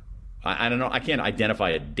 I don't know, I can't identify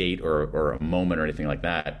a date or a moment or anything like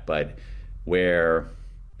that, but where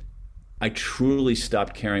I truly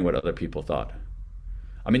stopped caring what other people thought.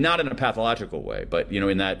 I mean, not in a pathological way, but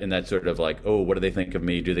in that sort of like, oh, what do they think of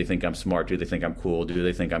me? Do they think I'm smart? Do they think I'm cool? Do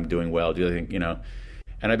they think I'm doing well? Do they think,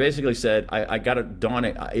 And I basically said, I got it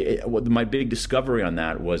dawning. My big discovery on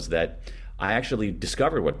that was that I actually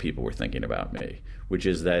discovered what people were thinking about me, which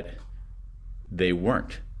is that they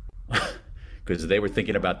weren't, because they were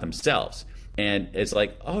thinking about themselves. And it's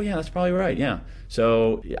like, oh, yeah, that's probably right. Yeah.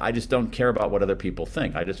 So I just don't care about what other people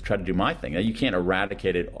think. I just try to do my thing. Now, you can't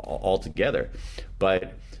eradicate it altogether.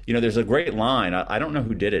 But, there's a great line. I don't know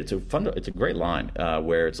who did it. It's a great line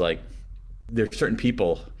where it's like, there's certain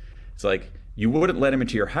people, it's like, you wouldn't let them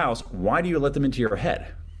into your house. Why do you let them into your head?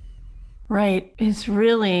 Right. It's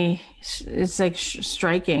like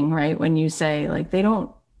striking, right? When you say, like, they're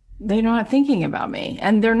not thinking about me.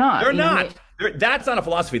 And they're not. They're not. That's not a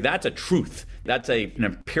philosophy. That's a truth. That's an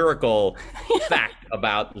empirical fact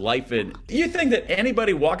about life. And you think that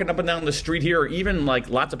anybody walking up and down the street here, or even like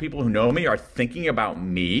lots of people who know me, are thinking about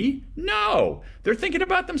me? No, they're thinking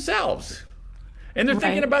about themselves. And they're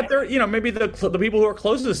thinking about their, maybe the people who are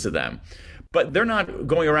closest to them. But they're not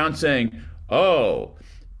going around saying, oh,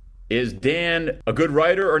 is Dan a good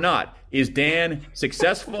writer or not? Is Dan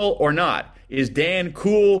successful or not? Is Dan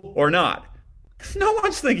cool or not? No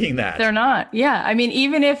one's thinking that. They're not. Yeah. I mean,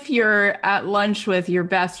 even if you're at lunch with your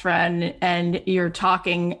best friend and you're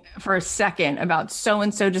talking for a second about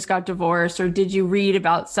so-and-so just got divorced, or did you read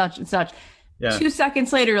about such and such? Yeah. 2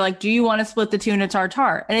 seconds later, you're like, do you want to split the tuna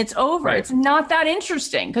tartare? And it's over. Right. It's not that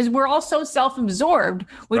interesting because we're all so self-absorbed.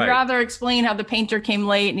 We'd rather explain how the painter came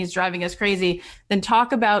late and he's driving us crazy than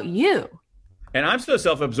talk about you. And I'm so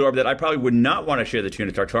self-absorbed that I probably would not want to share the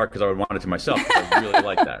tuna tartare because I would want it to myself. I really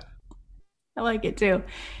like that. I like it too.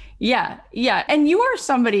 Yeah. Yeah. And you are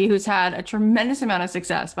somebody who's had a tremendous amount of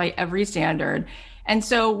success by every standard. And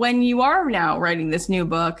so when you are now writing this new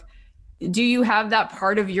book, do you have that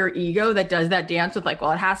part of your ego that does that dance with like,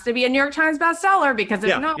 well, it has to be a New York Times bestseller because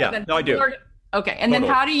if not, then no, I do. Okay. And then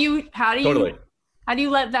how do you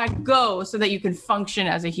let that go so that you can function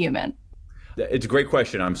as a human? It's a great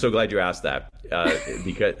question. I'm so glad you asked that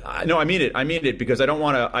because no, I mean it because I don't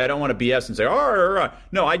want to BS and say,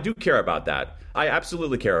 no, I do care about that. I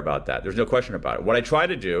absolutely care about that. There's no question about it. What I try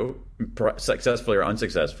to do, successfully or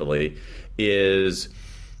unsuccessfully, is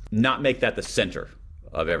not make that the center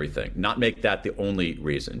of everything, not make that the only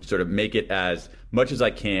reason. Sort of make it as much as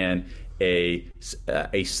I can a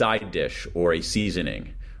side dish or a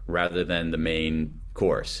seasoning rather than the main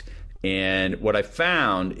course. And what I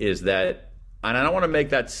found is that, and I don't want to make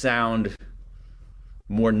that sound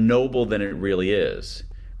more noble than it really is,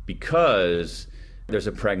 because there's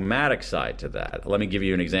a pragmatic side to that. Let me give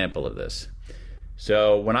you an example of this.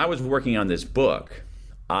 So when I was working on this book,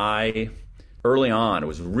 I early on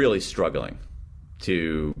was really struggling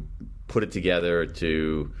to put it together,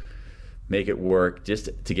 to make it work, just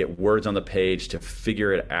to get words on the page, to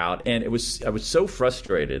figure it out. And I was so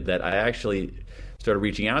frustrated that I actually started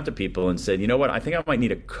reaching out to people and said, you know what, I think I might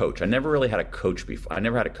need a coach. I never really had a coach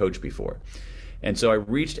before. And so I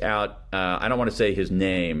reached out, I don't want to say his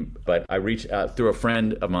name, but I reached out through a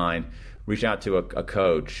friend of mine, reached out to a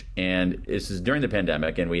coach. And this is during the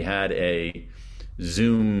pandemic, and we had a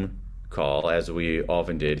Zoom call, as we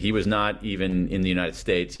often did. He was not even in the United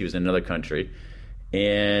States. He was in another country.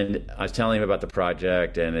 And I was telling him about the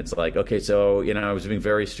project, and it's like, okay, so, I was being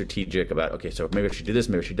very strategic about, okay, so maybe I should do this,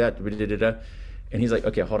 maybe I should do that, and he's like,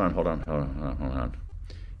 okay, hold on.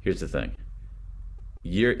 Here's the thing.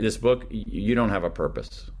 This book, you don't have a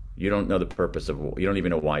purpose. You don't know the purpose of, you don't even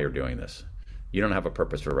know why you're doing this. You don't have a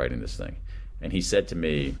purpose for writing this thing. And he said to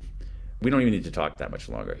me, we don't even need to talk that much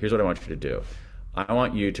longer. Here's what I want you to do. I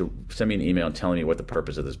want you to send me an email and telling me what the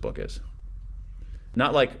purpose of this book is.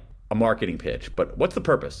 Not like a marketing pitch, but what's the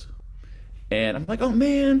purpose? And I'm like, oh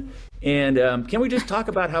man. And can we just talk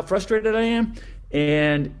about how frustrated I am?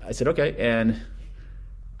 And I said, okay. And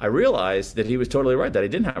I realized that he was totally right, that I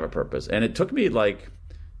didn't have a purpose. And it took me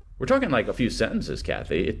we're talking like a few sentences,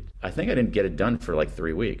 Kathy. I think I didn't get it done for like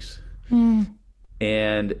 3 weeks.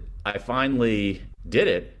 And I finally did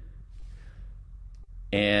it.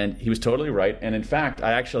 And he was totally right. And in fact,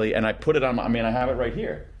 I put it on I have it right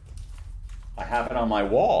here. I have it on my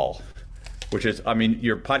wall, which is,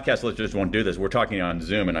 your podcast listeners won't do this. We're talking on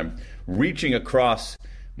Zoom, and I'm reaching across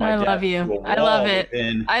my desk. I love you. I love it.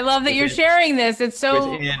 I love that you're sharing this. It's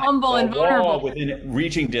so humble and vulnerable. Within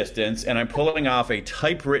reaching distance, and I'm pulling off a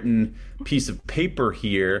typewritten piece of paper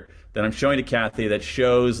here that I'm showing to Kathy that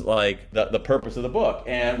shows like the purpose of the book.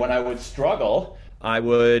 And when I would struggle, I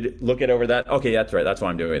would look over that. Okay, that's right. That's why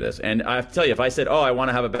I'm doing this. And I have to tell you, if I said, I want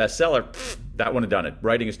to have a bestseller, that wouldn't have done it.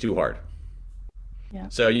 Writing is too hard. Yeah.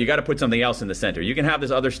 So you got to put something else in the center. You can have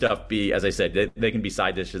this other stuff be, as I said, they can be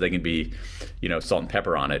side dishes. They can be, salt and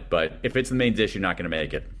pepper on it. But if it's the main dish, you're not going to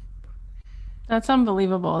make it. That's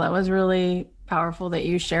unbelievable. That was really powerful that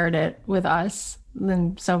you shared it with us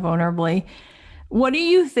and so vulnerably. What do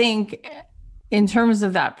you think in terms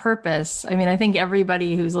of that purpose? I think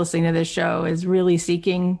everybody who's listening to this show is really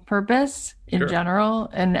seeking purpose in general,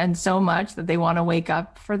 and so much that they want to wake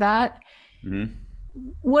up for that. Mm-hmm.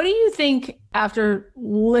 What do you think, after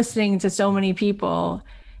listening to so many people,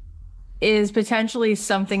 is potentially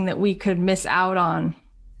something that we could miss out on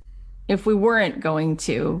if we weren't going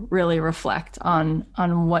to really reflect on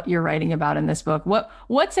what you're writing about in this book?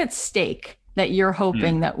 What's at stake that you're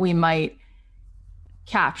hoping that we might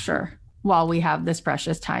capture while we have this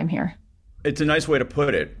precious time here? It's a nice way to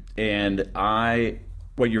put it. And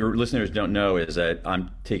what your listeners don't know is that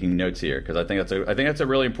I'm taking notes here because I think that's a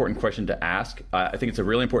really important question to ask. I think it's a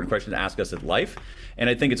really important question to ask us in life, and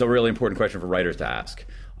I think it's a really important question for writers to ask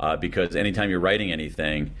because anytime you're writing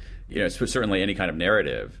anything, certainly any kind of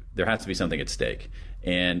narrative, there has to be something at stake.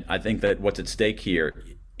 And I think that what's at stake here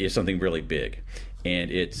is something really big,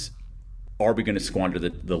 and it's, are we going to squander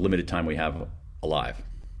the limited time we have alive?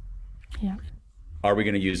 Yeah. Are we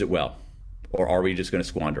going to use it well, or are we just going to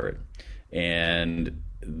squander it? And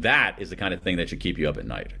that is the kind of thing that should keep you up at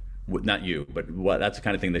night. Not you, but that's the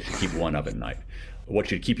kind of thing that should keep one up at night. What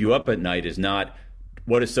should keep you up at night is not,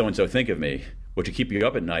 what does so-and-so think of me? What should keep you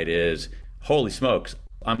up at night is, holy smokes,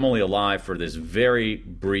 I'm only alive for this very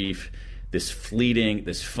brief, this fleeting,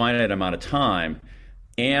 this finite amount of time.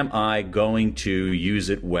 Am I going to use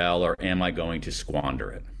it well, or am I going to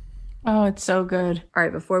squander it? Oh, it's so good. All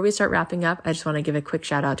right, before we start wrapping up, I just want to give a quick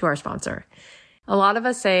shout out to our sponsor. A lot of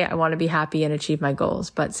us say, I want to be happy and achieve my goals,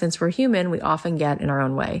 but since we're human, we often get in our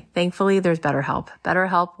own way. Thankfully, there's BetterHelp.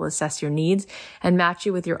 BetterHelp will assess your needs and match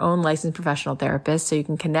you with your own licensed professional therapist so you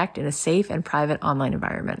can connect in a safe and private online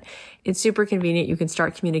environment. It's super convenient. You can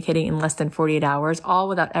start communicating in less than 48 hours, all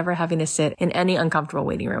without ever having to sit in any uncomfortable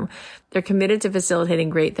waiting room. They're committed to facilitating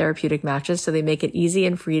great therapeutic matches, so they make it easy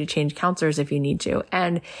and free to change counselors if you need to.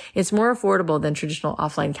 And it's more affordable than traditional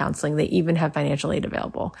offline counseling. They even have financial aid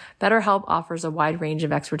available. BetterHelp offers a wide range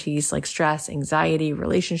of expertise like stress, anxiety,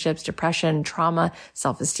 relationships, depression, trauma,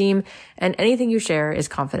 self-esteem, and anything you share is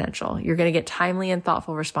confidential. You're going to get timely and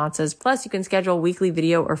thoughtful responses. Plus, you can schedule weekly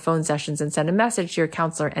video or phone sessions and send a message to your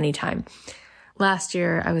counselor anytime. Last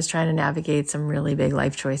year, I was trying to navigate some really big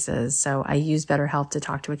life choices, so I used BetterHelp to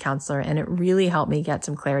talk to a counselor, and it really helped me get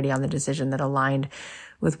some clarity on the decision that aligned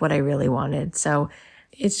with what I really wanted. So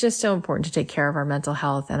it's just so important to take care of our mental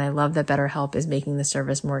health, and I love that BetterHelp is making the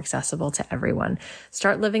service more accessible to everyone.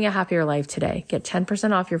 Start living a happier life today. Get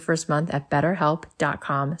 10% off your first month at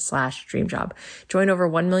betterhelp.com/dreamjob. Join over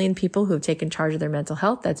 1 million people who have taken charge of their mental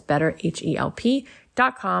health. That's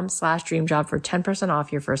betterhelp.com/dreamjob for 10%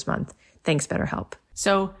 off your first month. Thanks, BetterHelp.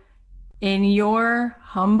 So in your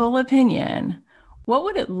humble opinion, what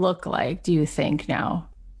would it look like, do you think now,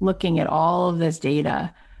 looking at all of this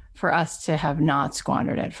data, for us to have not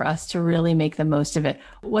squandered it, for us to really make the most of it?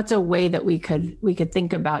 What's a way that we could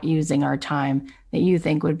think about using our time that you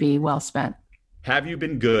think would be well spent? Have you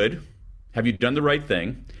been good? Have you done the right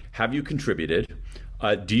thing? Have you contributed?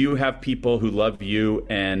 Do you have people who love you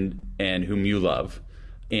and whom you love?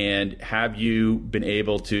 And have you been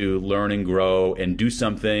able to learn and grow and do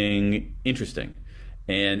something interesting?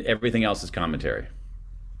 And everything else is commentary.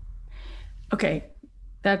 Okay,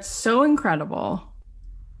 that's so incredible,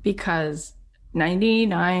 because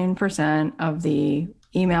 99% of the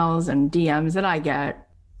emails and DMs that I get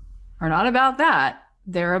are not about that.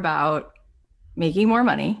 They're about making more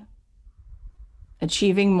money,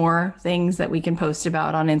 achieving more things that we can post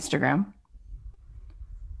about on Instagram,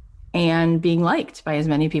 and being liked by as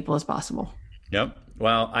many people as possible. Yep.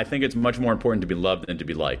 Well, I think it's much more important to be loved than to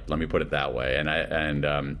be liked. Let me put it that way. And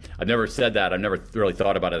I've never said that. I've never really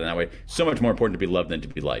thought about it in that way. So much more important to be loved than to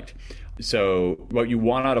be liked. So what you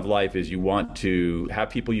want out of life is you want to have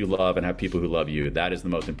people you love and have people who love you. That is the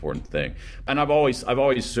most important thing. And I've always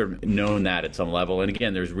sort of known that at some level. And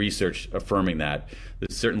again, there's research affirming that.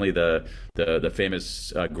 There's certainly the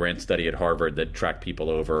famous Grant study at Harvard that tracked people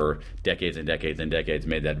over decades and decades and decades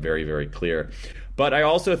made that very, very clear. But I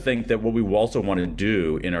also think that what we also want to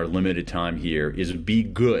do in our limited time here is be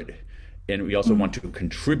good. And we also want to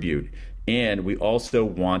contribute. And we also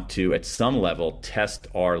want to, at some level, test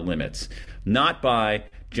our limits. Not by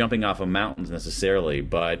jumping off of mountains necessarily,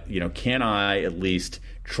 but can I at least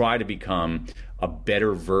try to become a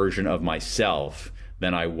better version of myself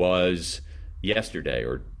than I was yesterday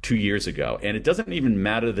or 2 years ago? And it doesn't even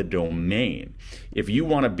matter the domain. If you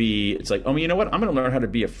want to be, it's like, oh, you know what? I'm going to learn how to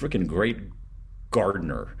be a freaking great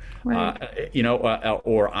gardener, right.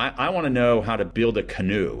 Or I want to know how to build a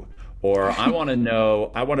canoe, or I want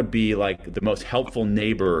to be like the most helpful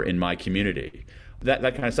neighbor in my community, that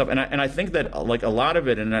kind of stuff. And I think that like a lot of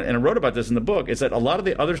it, and I wrote about this in the book, is that a lot of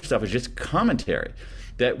the other stuff is just commentary,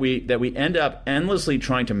 that we end up endlessly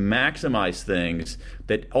trying to maximize things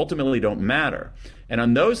that ultimately don't matter. And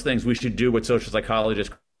on those things, we should do what social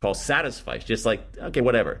psychologists call satisfice. Just like, okay,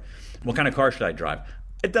 whatever. What kind of car should I drive?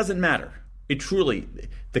 It doesn't matter. It truly,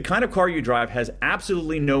 the kind of car you drive has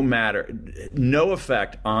absolutely no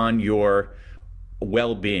effect on your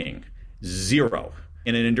well-being. Zero,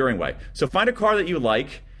 in an enduring way. So find a car that you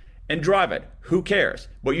like and drive it. Who cares?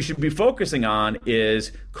 What you should be focusing on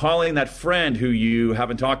is calling that friend who you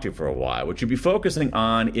haven't talked to for a while. What you'd be focusing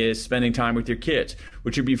on is spending time with your kids.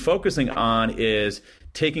 What you'd be focusing on is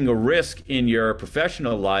taking a risk in your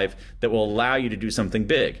professional life that will allow you to do something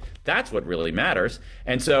big. That's what really matters.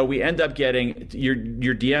 And so we end up getting, your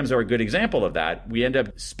DMs are a good example of that. We end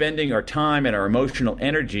up spending our time and our emotional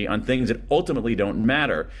energy on things that ultimately don't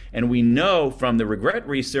matter. And we know from the regret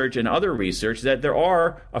research and other research that there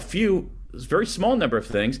are a few, very small number of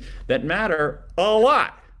things that matter a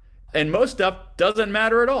lot. And most stuff doesn't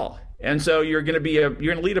matter at all. And so you're going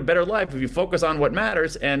to lead a better life if you focus on what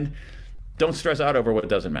matters and don't stress out over what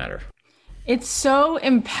doesn't matter. It's so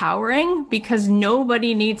empowering because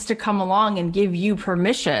nobody needs to come along and give you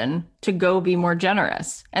permission to go be more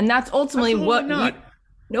generous. And that's ultimately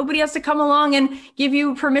nobody has to come along and give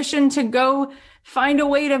you permission to go find a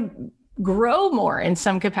way to grow more in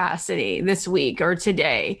some capacity this week or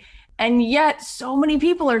today. And yet so many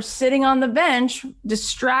people are sitting on the bench,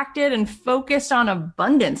 distracted and focused on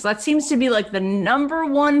abundance. That seems to be like the number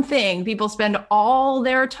one thing people spend all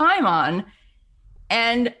their time on.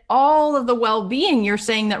 And all of the well-being you're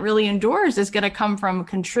saying that really endures is going to come from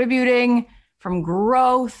contributing, from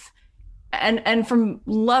growth, and from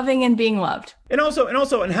loving and being loved. And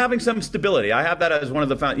having some stability. I have that as one of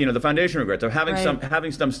the the foundation regrets of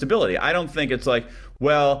having some stability. I don't think it's like,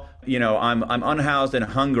 well, I'm unhoused and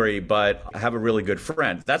hungry, but I have a really good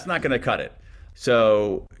friend. That's not going to cut it.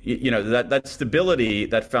 So that stability,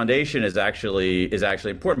 that foundation is actually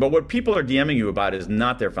important. But what people are DMing you about is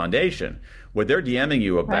not their foundation. What they're DMing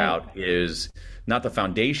you about is not the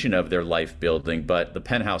foundation of their life building, but the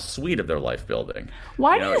penthouse suite of their life building.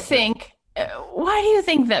 Why do you think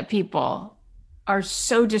that people are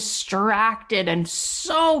so distracted and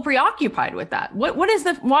so preoccupied with that? What is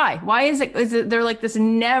the why? Why is it they're like this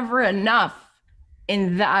never enough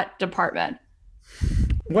in that department?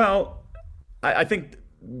 Well, I think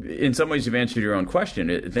in some ways you've answered your own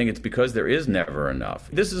question. I think it's because there is never enough.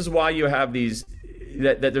 This is why you have these,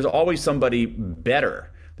 that there's always somebody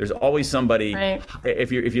better. There's always somebody, right.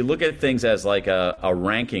 If you look at things as like a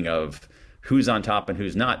ranking of who's on top and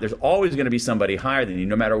who's not, there's always going to be somebody higher than you,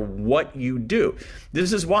 no matter what you do.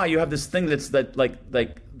 This is why you have this thing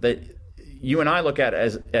that you and I look at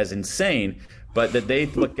as insane, but that they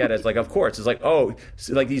look at as like, of course, it's like, oh,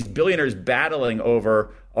 so like these billionaires battling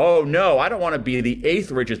over, oh no, I don't want to be the 8th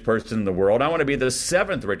richest person in the world. I want to be the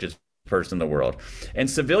 7th richest person in the world. And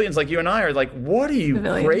civilians like you and I are like, what are you,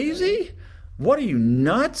 crazy? What are you,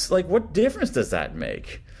 nuts? Like, what difference does that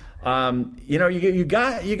make? You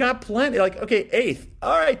got plenty, like, okay, 8th.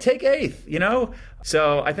 All right, take 8th,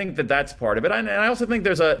 So I think that's part of it. And I also think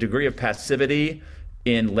there's a degree of passivity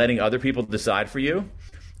in letting other people decide for you.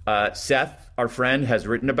 Seth, our friend, has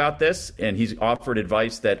written about this, and he's offered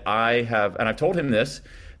advice that I have, and I've told him this,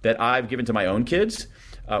 that I've given to my own kids,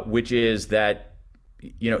 which is that,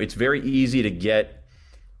 it's very easy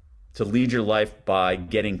to lead your life by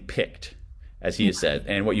getting picked, as he has said.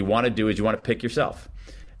 And what you want to do is you want to pick yourself.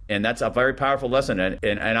 And that's a very powerful lesson.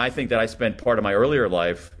 And I think that I spent part of my earlier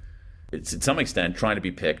life, to some extent, trying to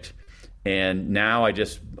be picked. And now I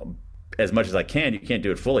just, as much as I can, you can't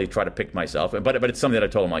do it fully, try to pick myself. But it's something that I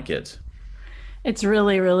told my kids. It's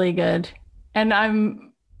really, really good. And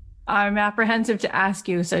I'm apprehensive to ask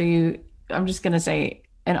you. So I'm just going to say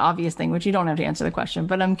an obvious thing, which you don't have to answer the question,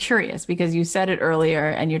 but I'm curious because you said it earlier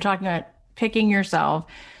and you're talking about picking yourself.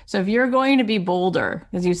 So if you're going to be bolder,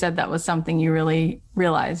 because you said that was something you really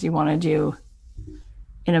realized you want to do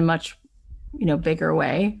in a much, bigger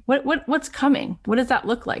way, what's coming? What does that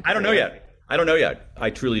look like? I don't know yet. I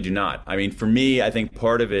truly do not. I mean, for me, I think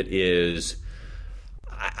part of it is,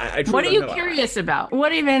 I truly what are you curious about?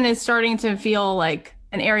 What even is starting to feel like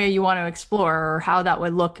an area you want to explore, or how that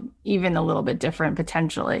would look even a little bit different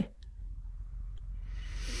potentially?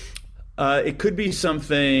 It could be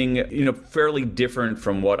something, fairly different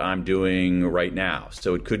from what I'm doing right now.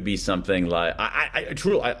 So it could be something like, I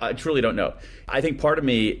truly don't know. I think part of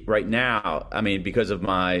me right now, I mean, because of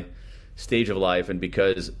my stage of life and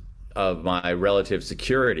because of my relative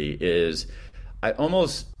security, is I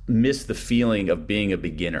almost miss the feeling of being a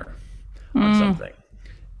beginner on something.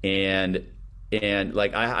 And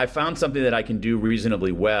like I found something that I can do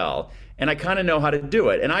reasonably well, and I kind of know how to do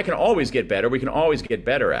it. And I can always get better. We can always get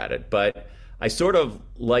better at it. But I sort of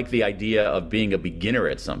like the idea of being a beginner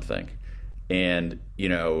at something. And,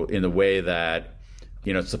 in the way that,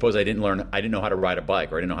 suppose I didn't know how to ride a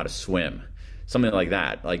bike, or I didn't know how to swim, something like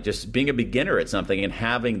that. Like just being a beginner at something and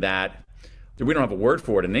having that, we don't have a word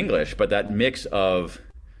for it in English, but that mix of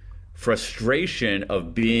frustration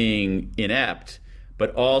of being inept,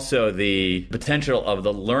 but also the potential of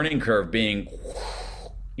the learning curve being,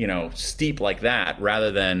 steep like that,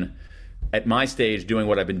 rather than at my stage doing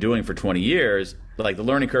what I've been doing for 20 years. Like the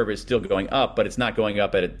learning curve is still going up, but it's not going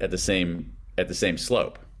up at the same at the same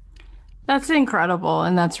slope. That's incredible.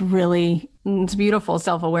 And it's beautiful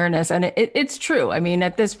self-awareness. And it's true. I mean,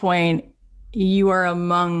 at this point, you are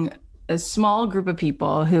among a small group of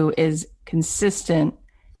people who is consistent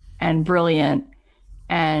and brilliant.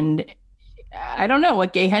 And I don't know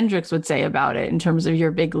what Gay Hendricks would say about it in terms of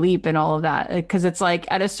your big leap and all of that. Because it's like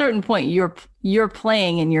at a certain point, you're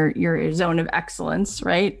playing in your zone of excellence,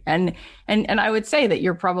 right? And I would say that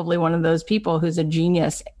you're probably one of those people who's a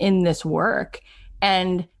genius in this work.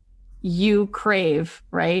 And you crave,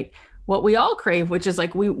 right, what we all crave, which is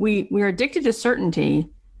like we're addicted to certainty,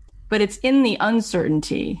 but it's in the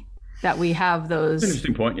uncertainty that we have those.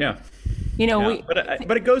 Interesting point. Yeah. Yeah,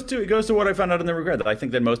 but it goes to what I found out in the regret, that I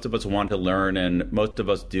think that most of us want to learn, and most of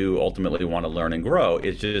us do ultimately want to learn and grow.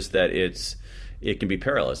 It's just that it can be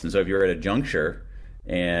perilous. And so if you're at a juncture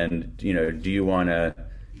and, do you want to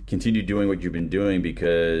continue doing what you've been doing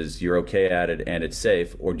because you're okay at it and it's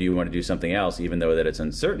safe, or do you want to do something else even though that it's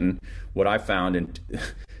uncertain? What I found in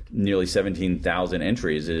nearly 17,000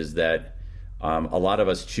 entries is that a lot of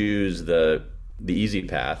us choose the easy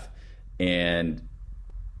path, and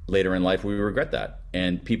later in life we regret that.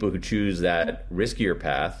 And people who choose that riskier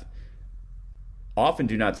path often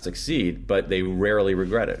do not succeed, but they rarely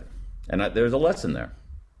regret it. And there's a lesson there.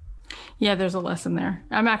 Yeah, there's a lesson there.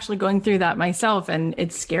 I'm actually going through that myself, and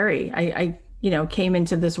it's scary. I came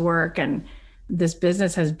into this work, and this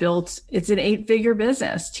business has built, it's an 8-figure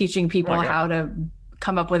business teaching people how to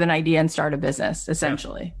come up with an idea and start a business,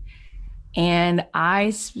 essentially. Yeah. And I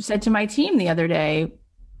said to my team the other day,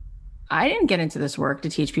 I didn't get into this work to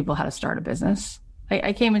teach people how to start a business.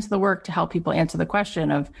 I came into the work to help people answer the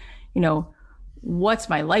question of, what's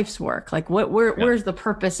my life's work? Like where's the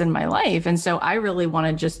purpose in my life? And so I really want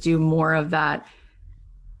to just do more of that,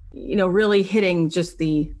 really hitting just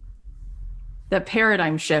the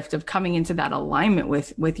paradigm shift of coming into that alignment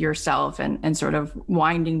with yourself and sort of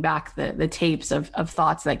winding back the tapes of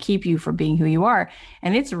thoughts that keep you from being who you are.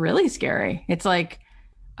 And it's really scary. It's like,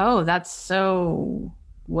 oh, that's so,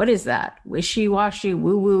 what is that? Wishy-washy,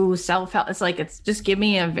 woo-woo, self-help. It's like, it's just give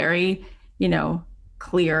me a very,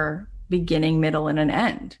 clear beginning, middle, and an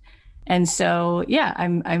end. And so, yeah,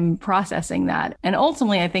 I'm processing that. And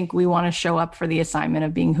ultimately, I think we want to show up for the assignment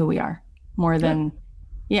of being who we are more than,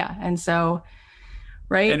 And so,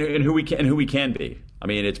 right. And who we can be. I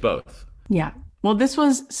mean, it's both. Yeah. Well, this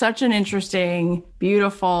was such an interesting,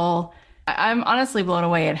 beautiful, I'm honestly blown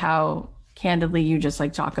away at how candidly you just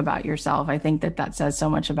like talk about yourself. I think that says so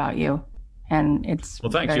much about you. And it's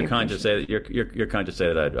thanks. You're kind to say that. You're kind to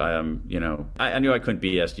say that. I am. I knew I couldn't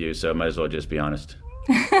BS you, so I might as well just be honest.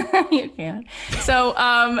 You can. So,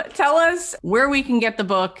 tell us where we can get the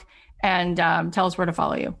book, and tell us where to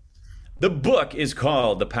follow you. The book is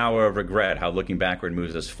called The Power of Regret: How Looking Backward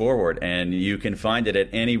Moves Us Forward, and you can find it at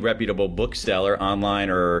any reputable bookseller, online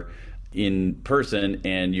or in person.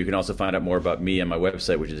 And you can also find out more about me on my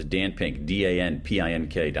website, which is danpink,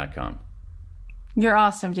 DANPINK.com. You're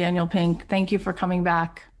awesome, Daniel Pink. Thank you for coming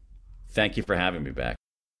back. Thank you for having me back.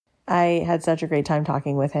 I had such a great time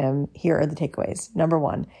talking with him. Here are the takeaways. Number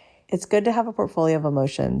 1, it's good to have a portfolio of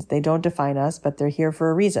emotions. They don't define us, but they're here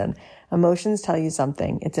for a reason. Emotions tell you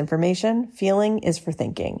something. It's information. Feeling is for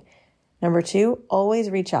thinking. Number 2, always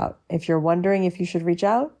reach out. If you're wondering if you should reach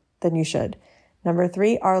out, then you should. Number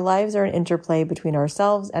 3, our lives are an interplay between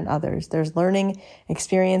ourselves and others. There's learning,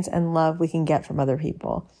 experience, and love we can get from other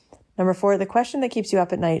people. Number 4, the question that keeps you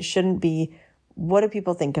up at night shouldn't be, what do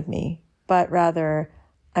people think of me? But rather,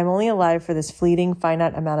 I'm only alive for this fleeting,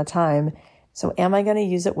 finite amount of time, so am I going to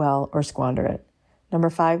use it well or squander it? Number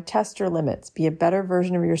 5, test your limits. Be a better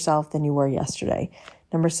version of yourself than you were yesterday.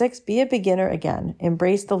 Number 6, be a beginner again.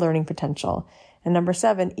 Embrace the learning potential. And number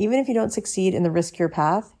 7, even if you don't succeed in the riskier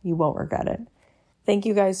path, you won't regret it. Thank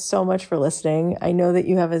you guys so much for listening. I know that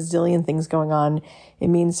you have a zillion things going on. It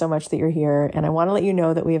means so much that you're here. And I want to let you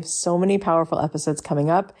know that we have so many powerful episodes coming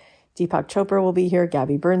up. Deepak Chopra will be here,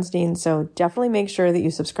 Gabby Bernstein. So definitely make sure that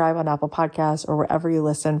you subscribe on Apple Podcasts or wherever you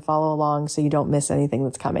listen, follow along so you don't miss anything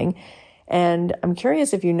that's coming. And I'm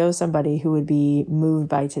curious if you know somebody who would be moved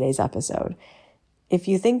by today's episode. If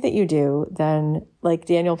you think that you do, then like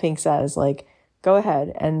Daniel Pink says, go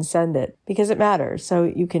ahead and send it because it matters. So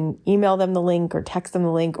you can email them the link or text them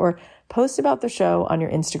the link or post about the show on your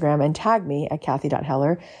Instagram and tag me at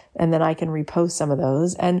Kathy.Heller. And then I can repost some of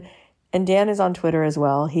those. And Dan is on Twitter as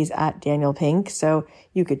well. He's at Daniel Pink. So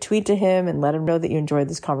you could tweet to him and let him know that you enjoyed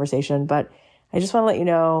this conversation. But I just want to let you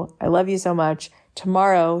know, I love you so much.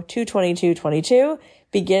 tomorrow, 2/22/22,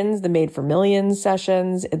 begins the Made for Millions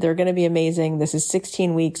sessions. They're going to be amazing. This is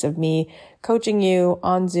 16 weeks of me coaching you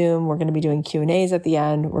on Zoom. We're going to be doing Q&As at the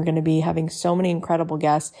end. We're going to be having so many incredible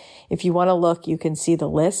guests. If you want to look, you can see the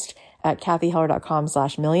list at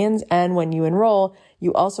kathyheller.com/millions. And when you enroll,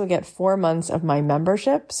 you also get 4 months of my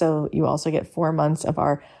membership. So you also get 4 months of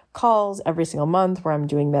our calls every single month where I'm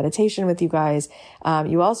doing meditation with you guys.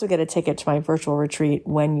 You also get a ticket to my virtual retreat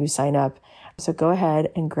when you sign up. So go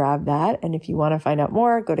ahead and grab that. And if you want to find out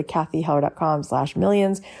more, go to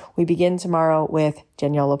kathyheller.com/millions. We begin tomorrow with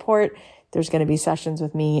Danielle Laporte. There's going to be sessions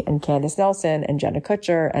with me and Candace Nelson and Jenna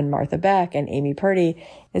Kutcher and Martha Beck and Amy Purdy.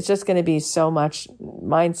 It's just going to be so much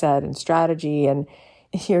mindset and strategy, and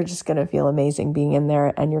you're just going to feel amazing being in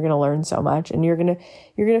there, and you're going to learn so much, and you're going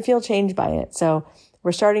to feel changed by it. So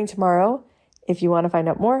we're starting tomorrow. If you want to find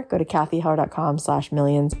out more, go to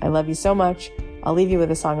kathyheller.com/millions. I love you so much. I'll leave you with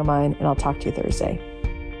a song of mine, and I'll talk to you Thursday.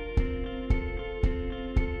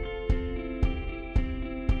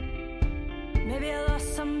 Maybe I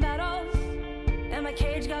lost some battles, and my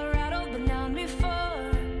cage got rattled, but now and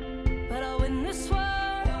before, but I'll win this war.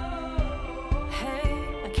 Hey,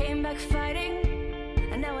 I came back fighting,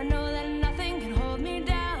 and now I know that nothing can hold me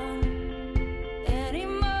down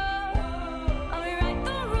anymore. I'll rewrite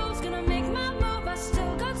the rules, gonna make my move. I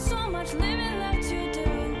still got so much living left to do.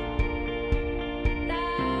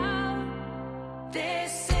 Now,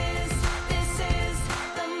 this is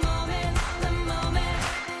the moment, the moment.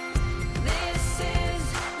 This is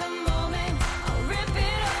the moment. I'll rip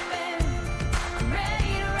it open. I'm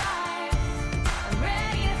ready to ride. I'm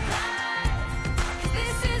ready to fly. 'Cause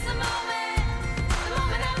this is the moment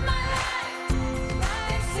of my life.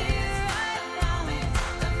 Right here, right now,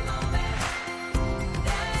 the moment.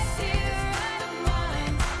 That's here, right now.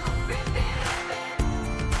 I'll rip it open.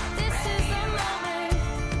 This is the moment.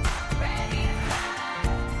 Ready to fly.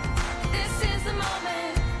 This is the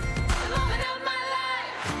moment of my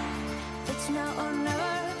life. It's now or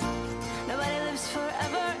never. Nobody lives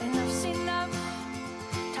forever. Enough's enough.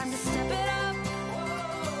 Time to step it up.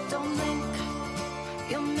 Don't blink,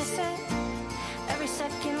 you'll miss it. Every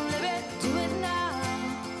second, live it. Do it now.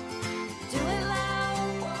 Do it loud.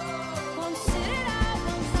 Won't sit it out.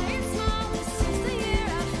 Won't play it small. This is the year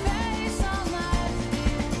I face all my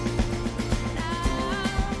fears. Now,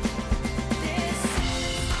 this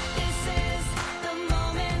is the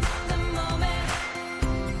moment, the moment.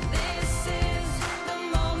 This is the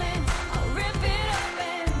moment. I'll rip it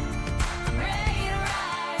open. I'm ready to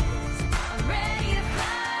rise. I'm ready to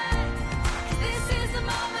fly. 'Cause this is the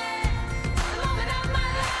moment of my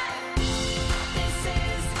life. This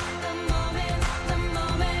is the moment, the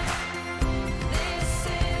moment. This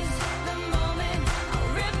is the moment. I'll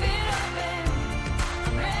rip it open.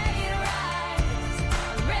 I'm ready to rise.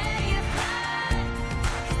 I'm ready to fly.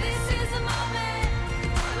 'Cause this is the moment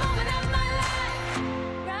of my life.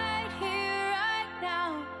 Right here, right now.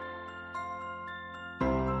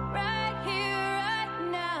 Right here, right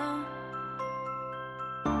now.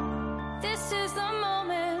 This is the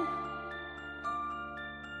moment.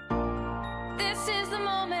 This is the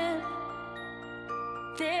moment.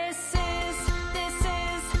 This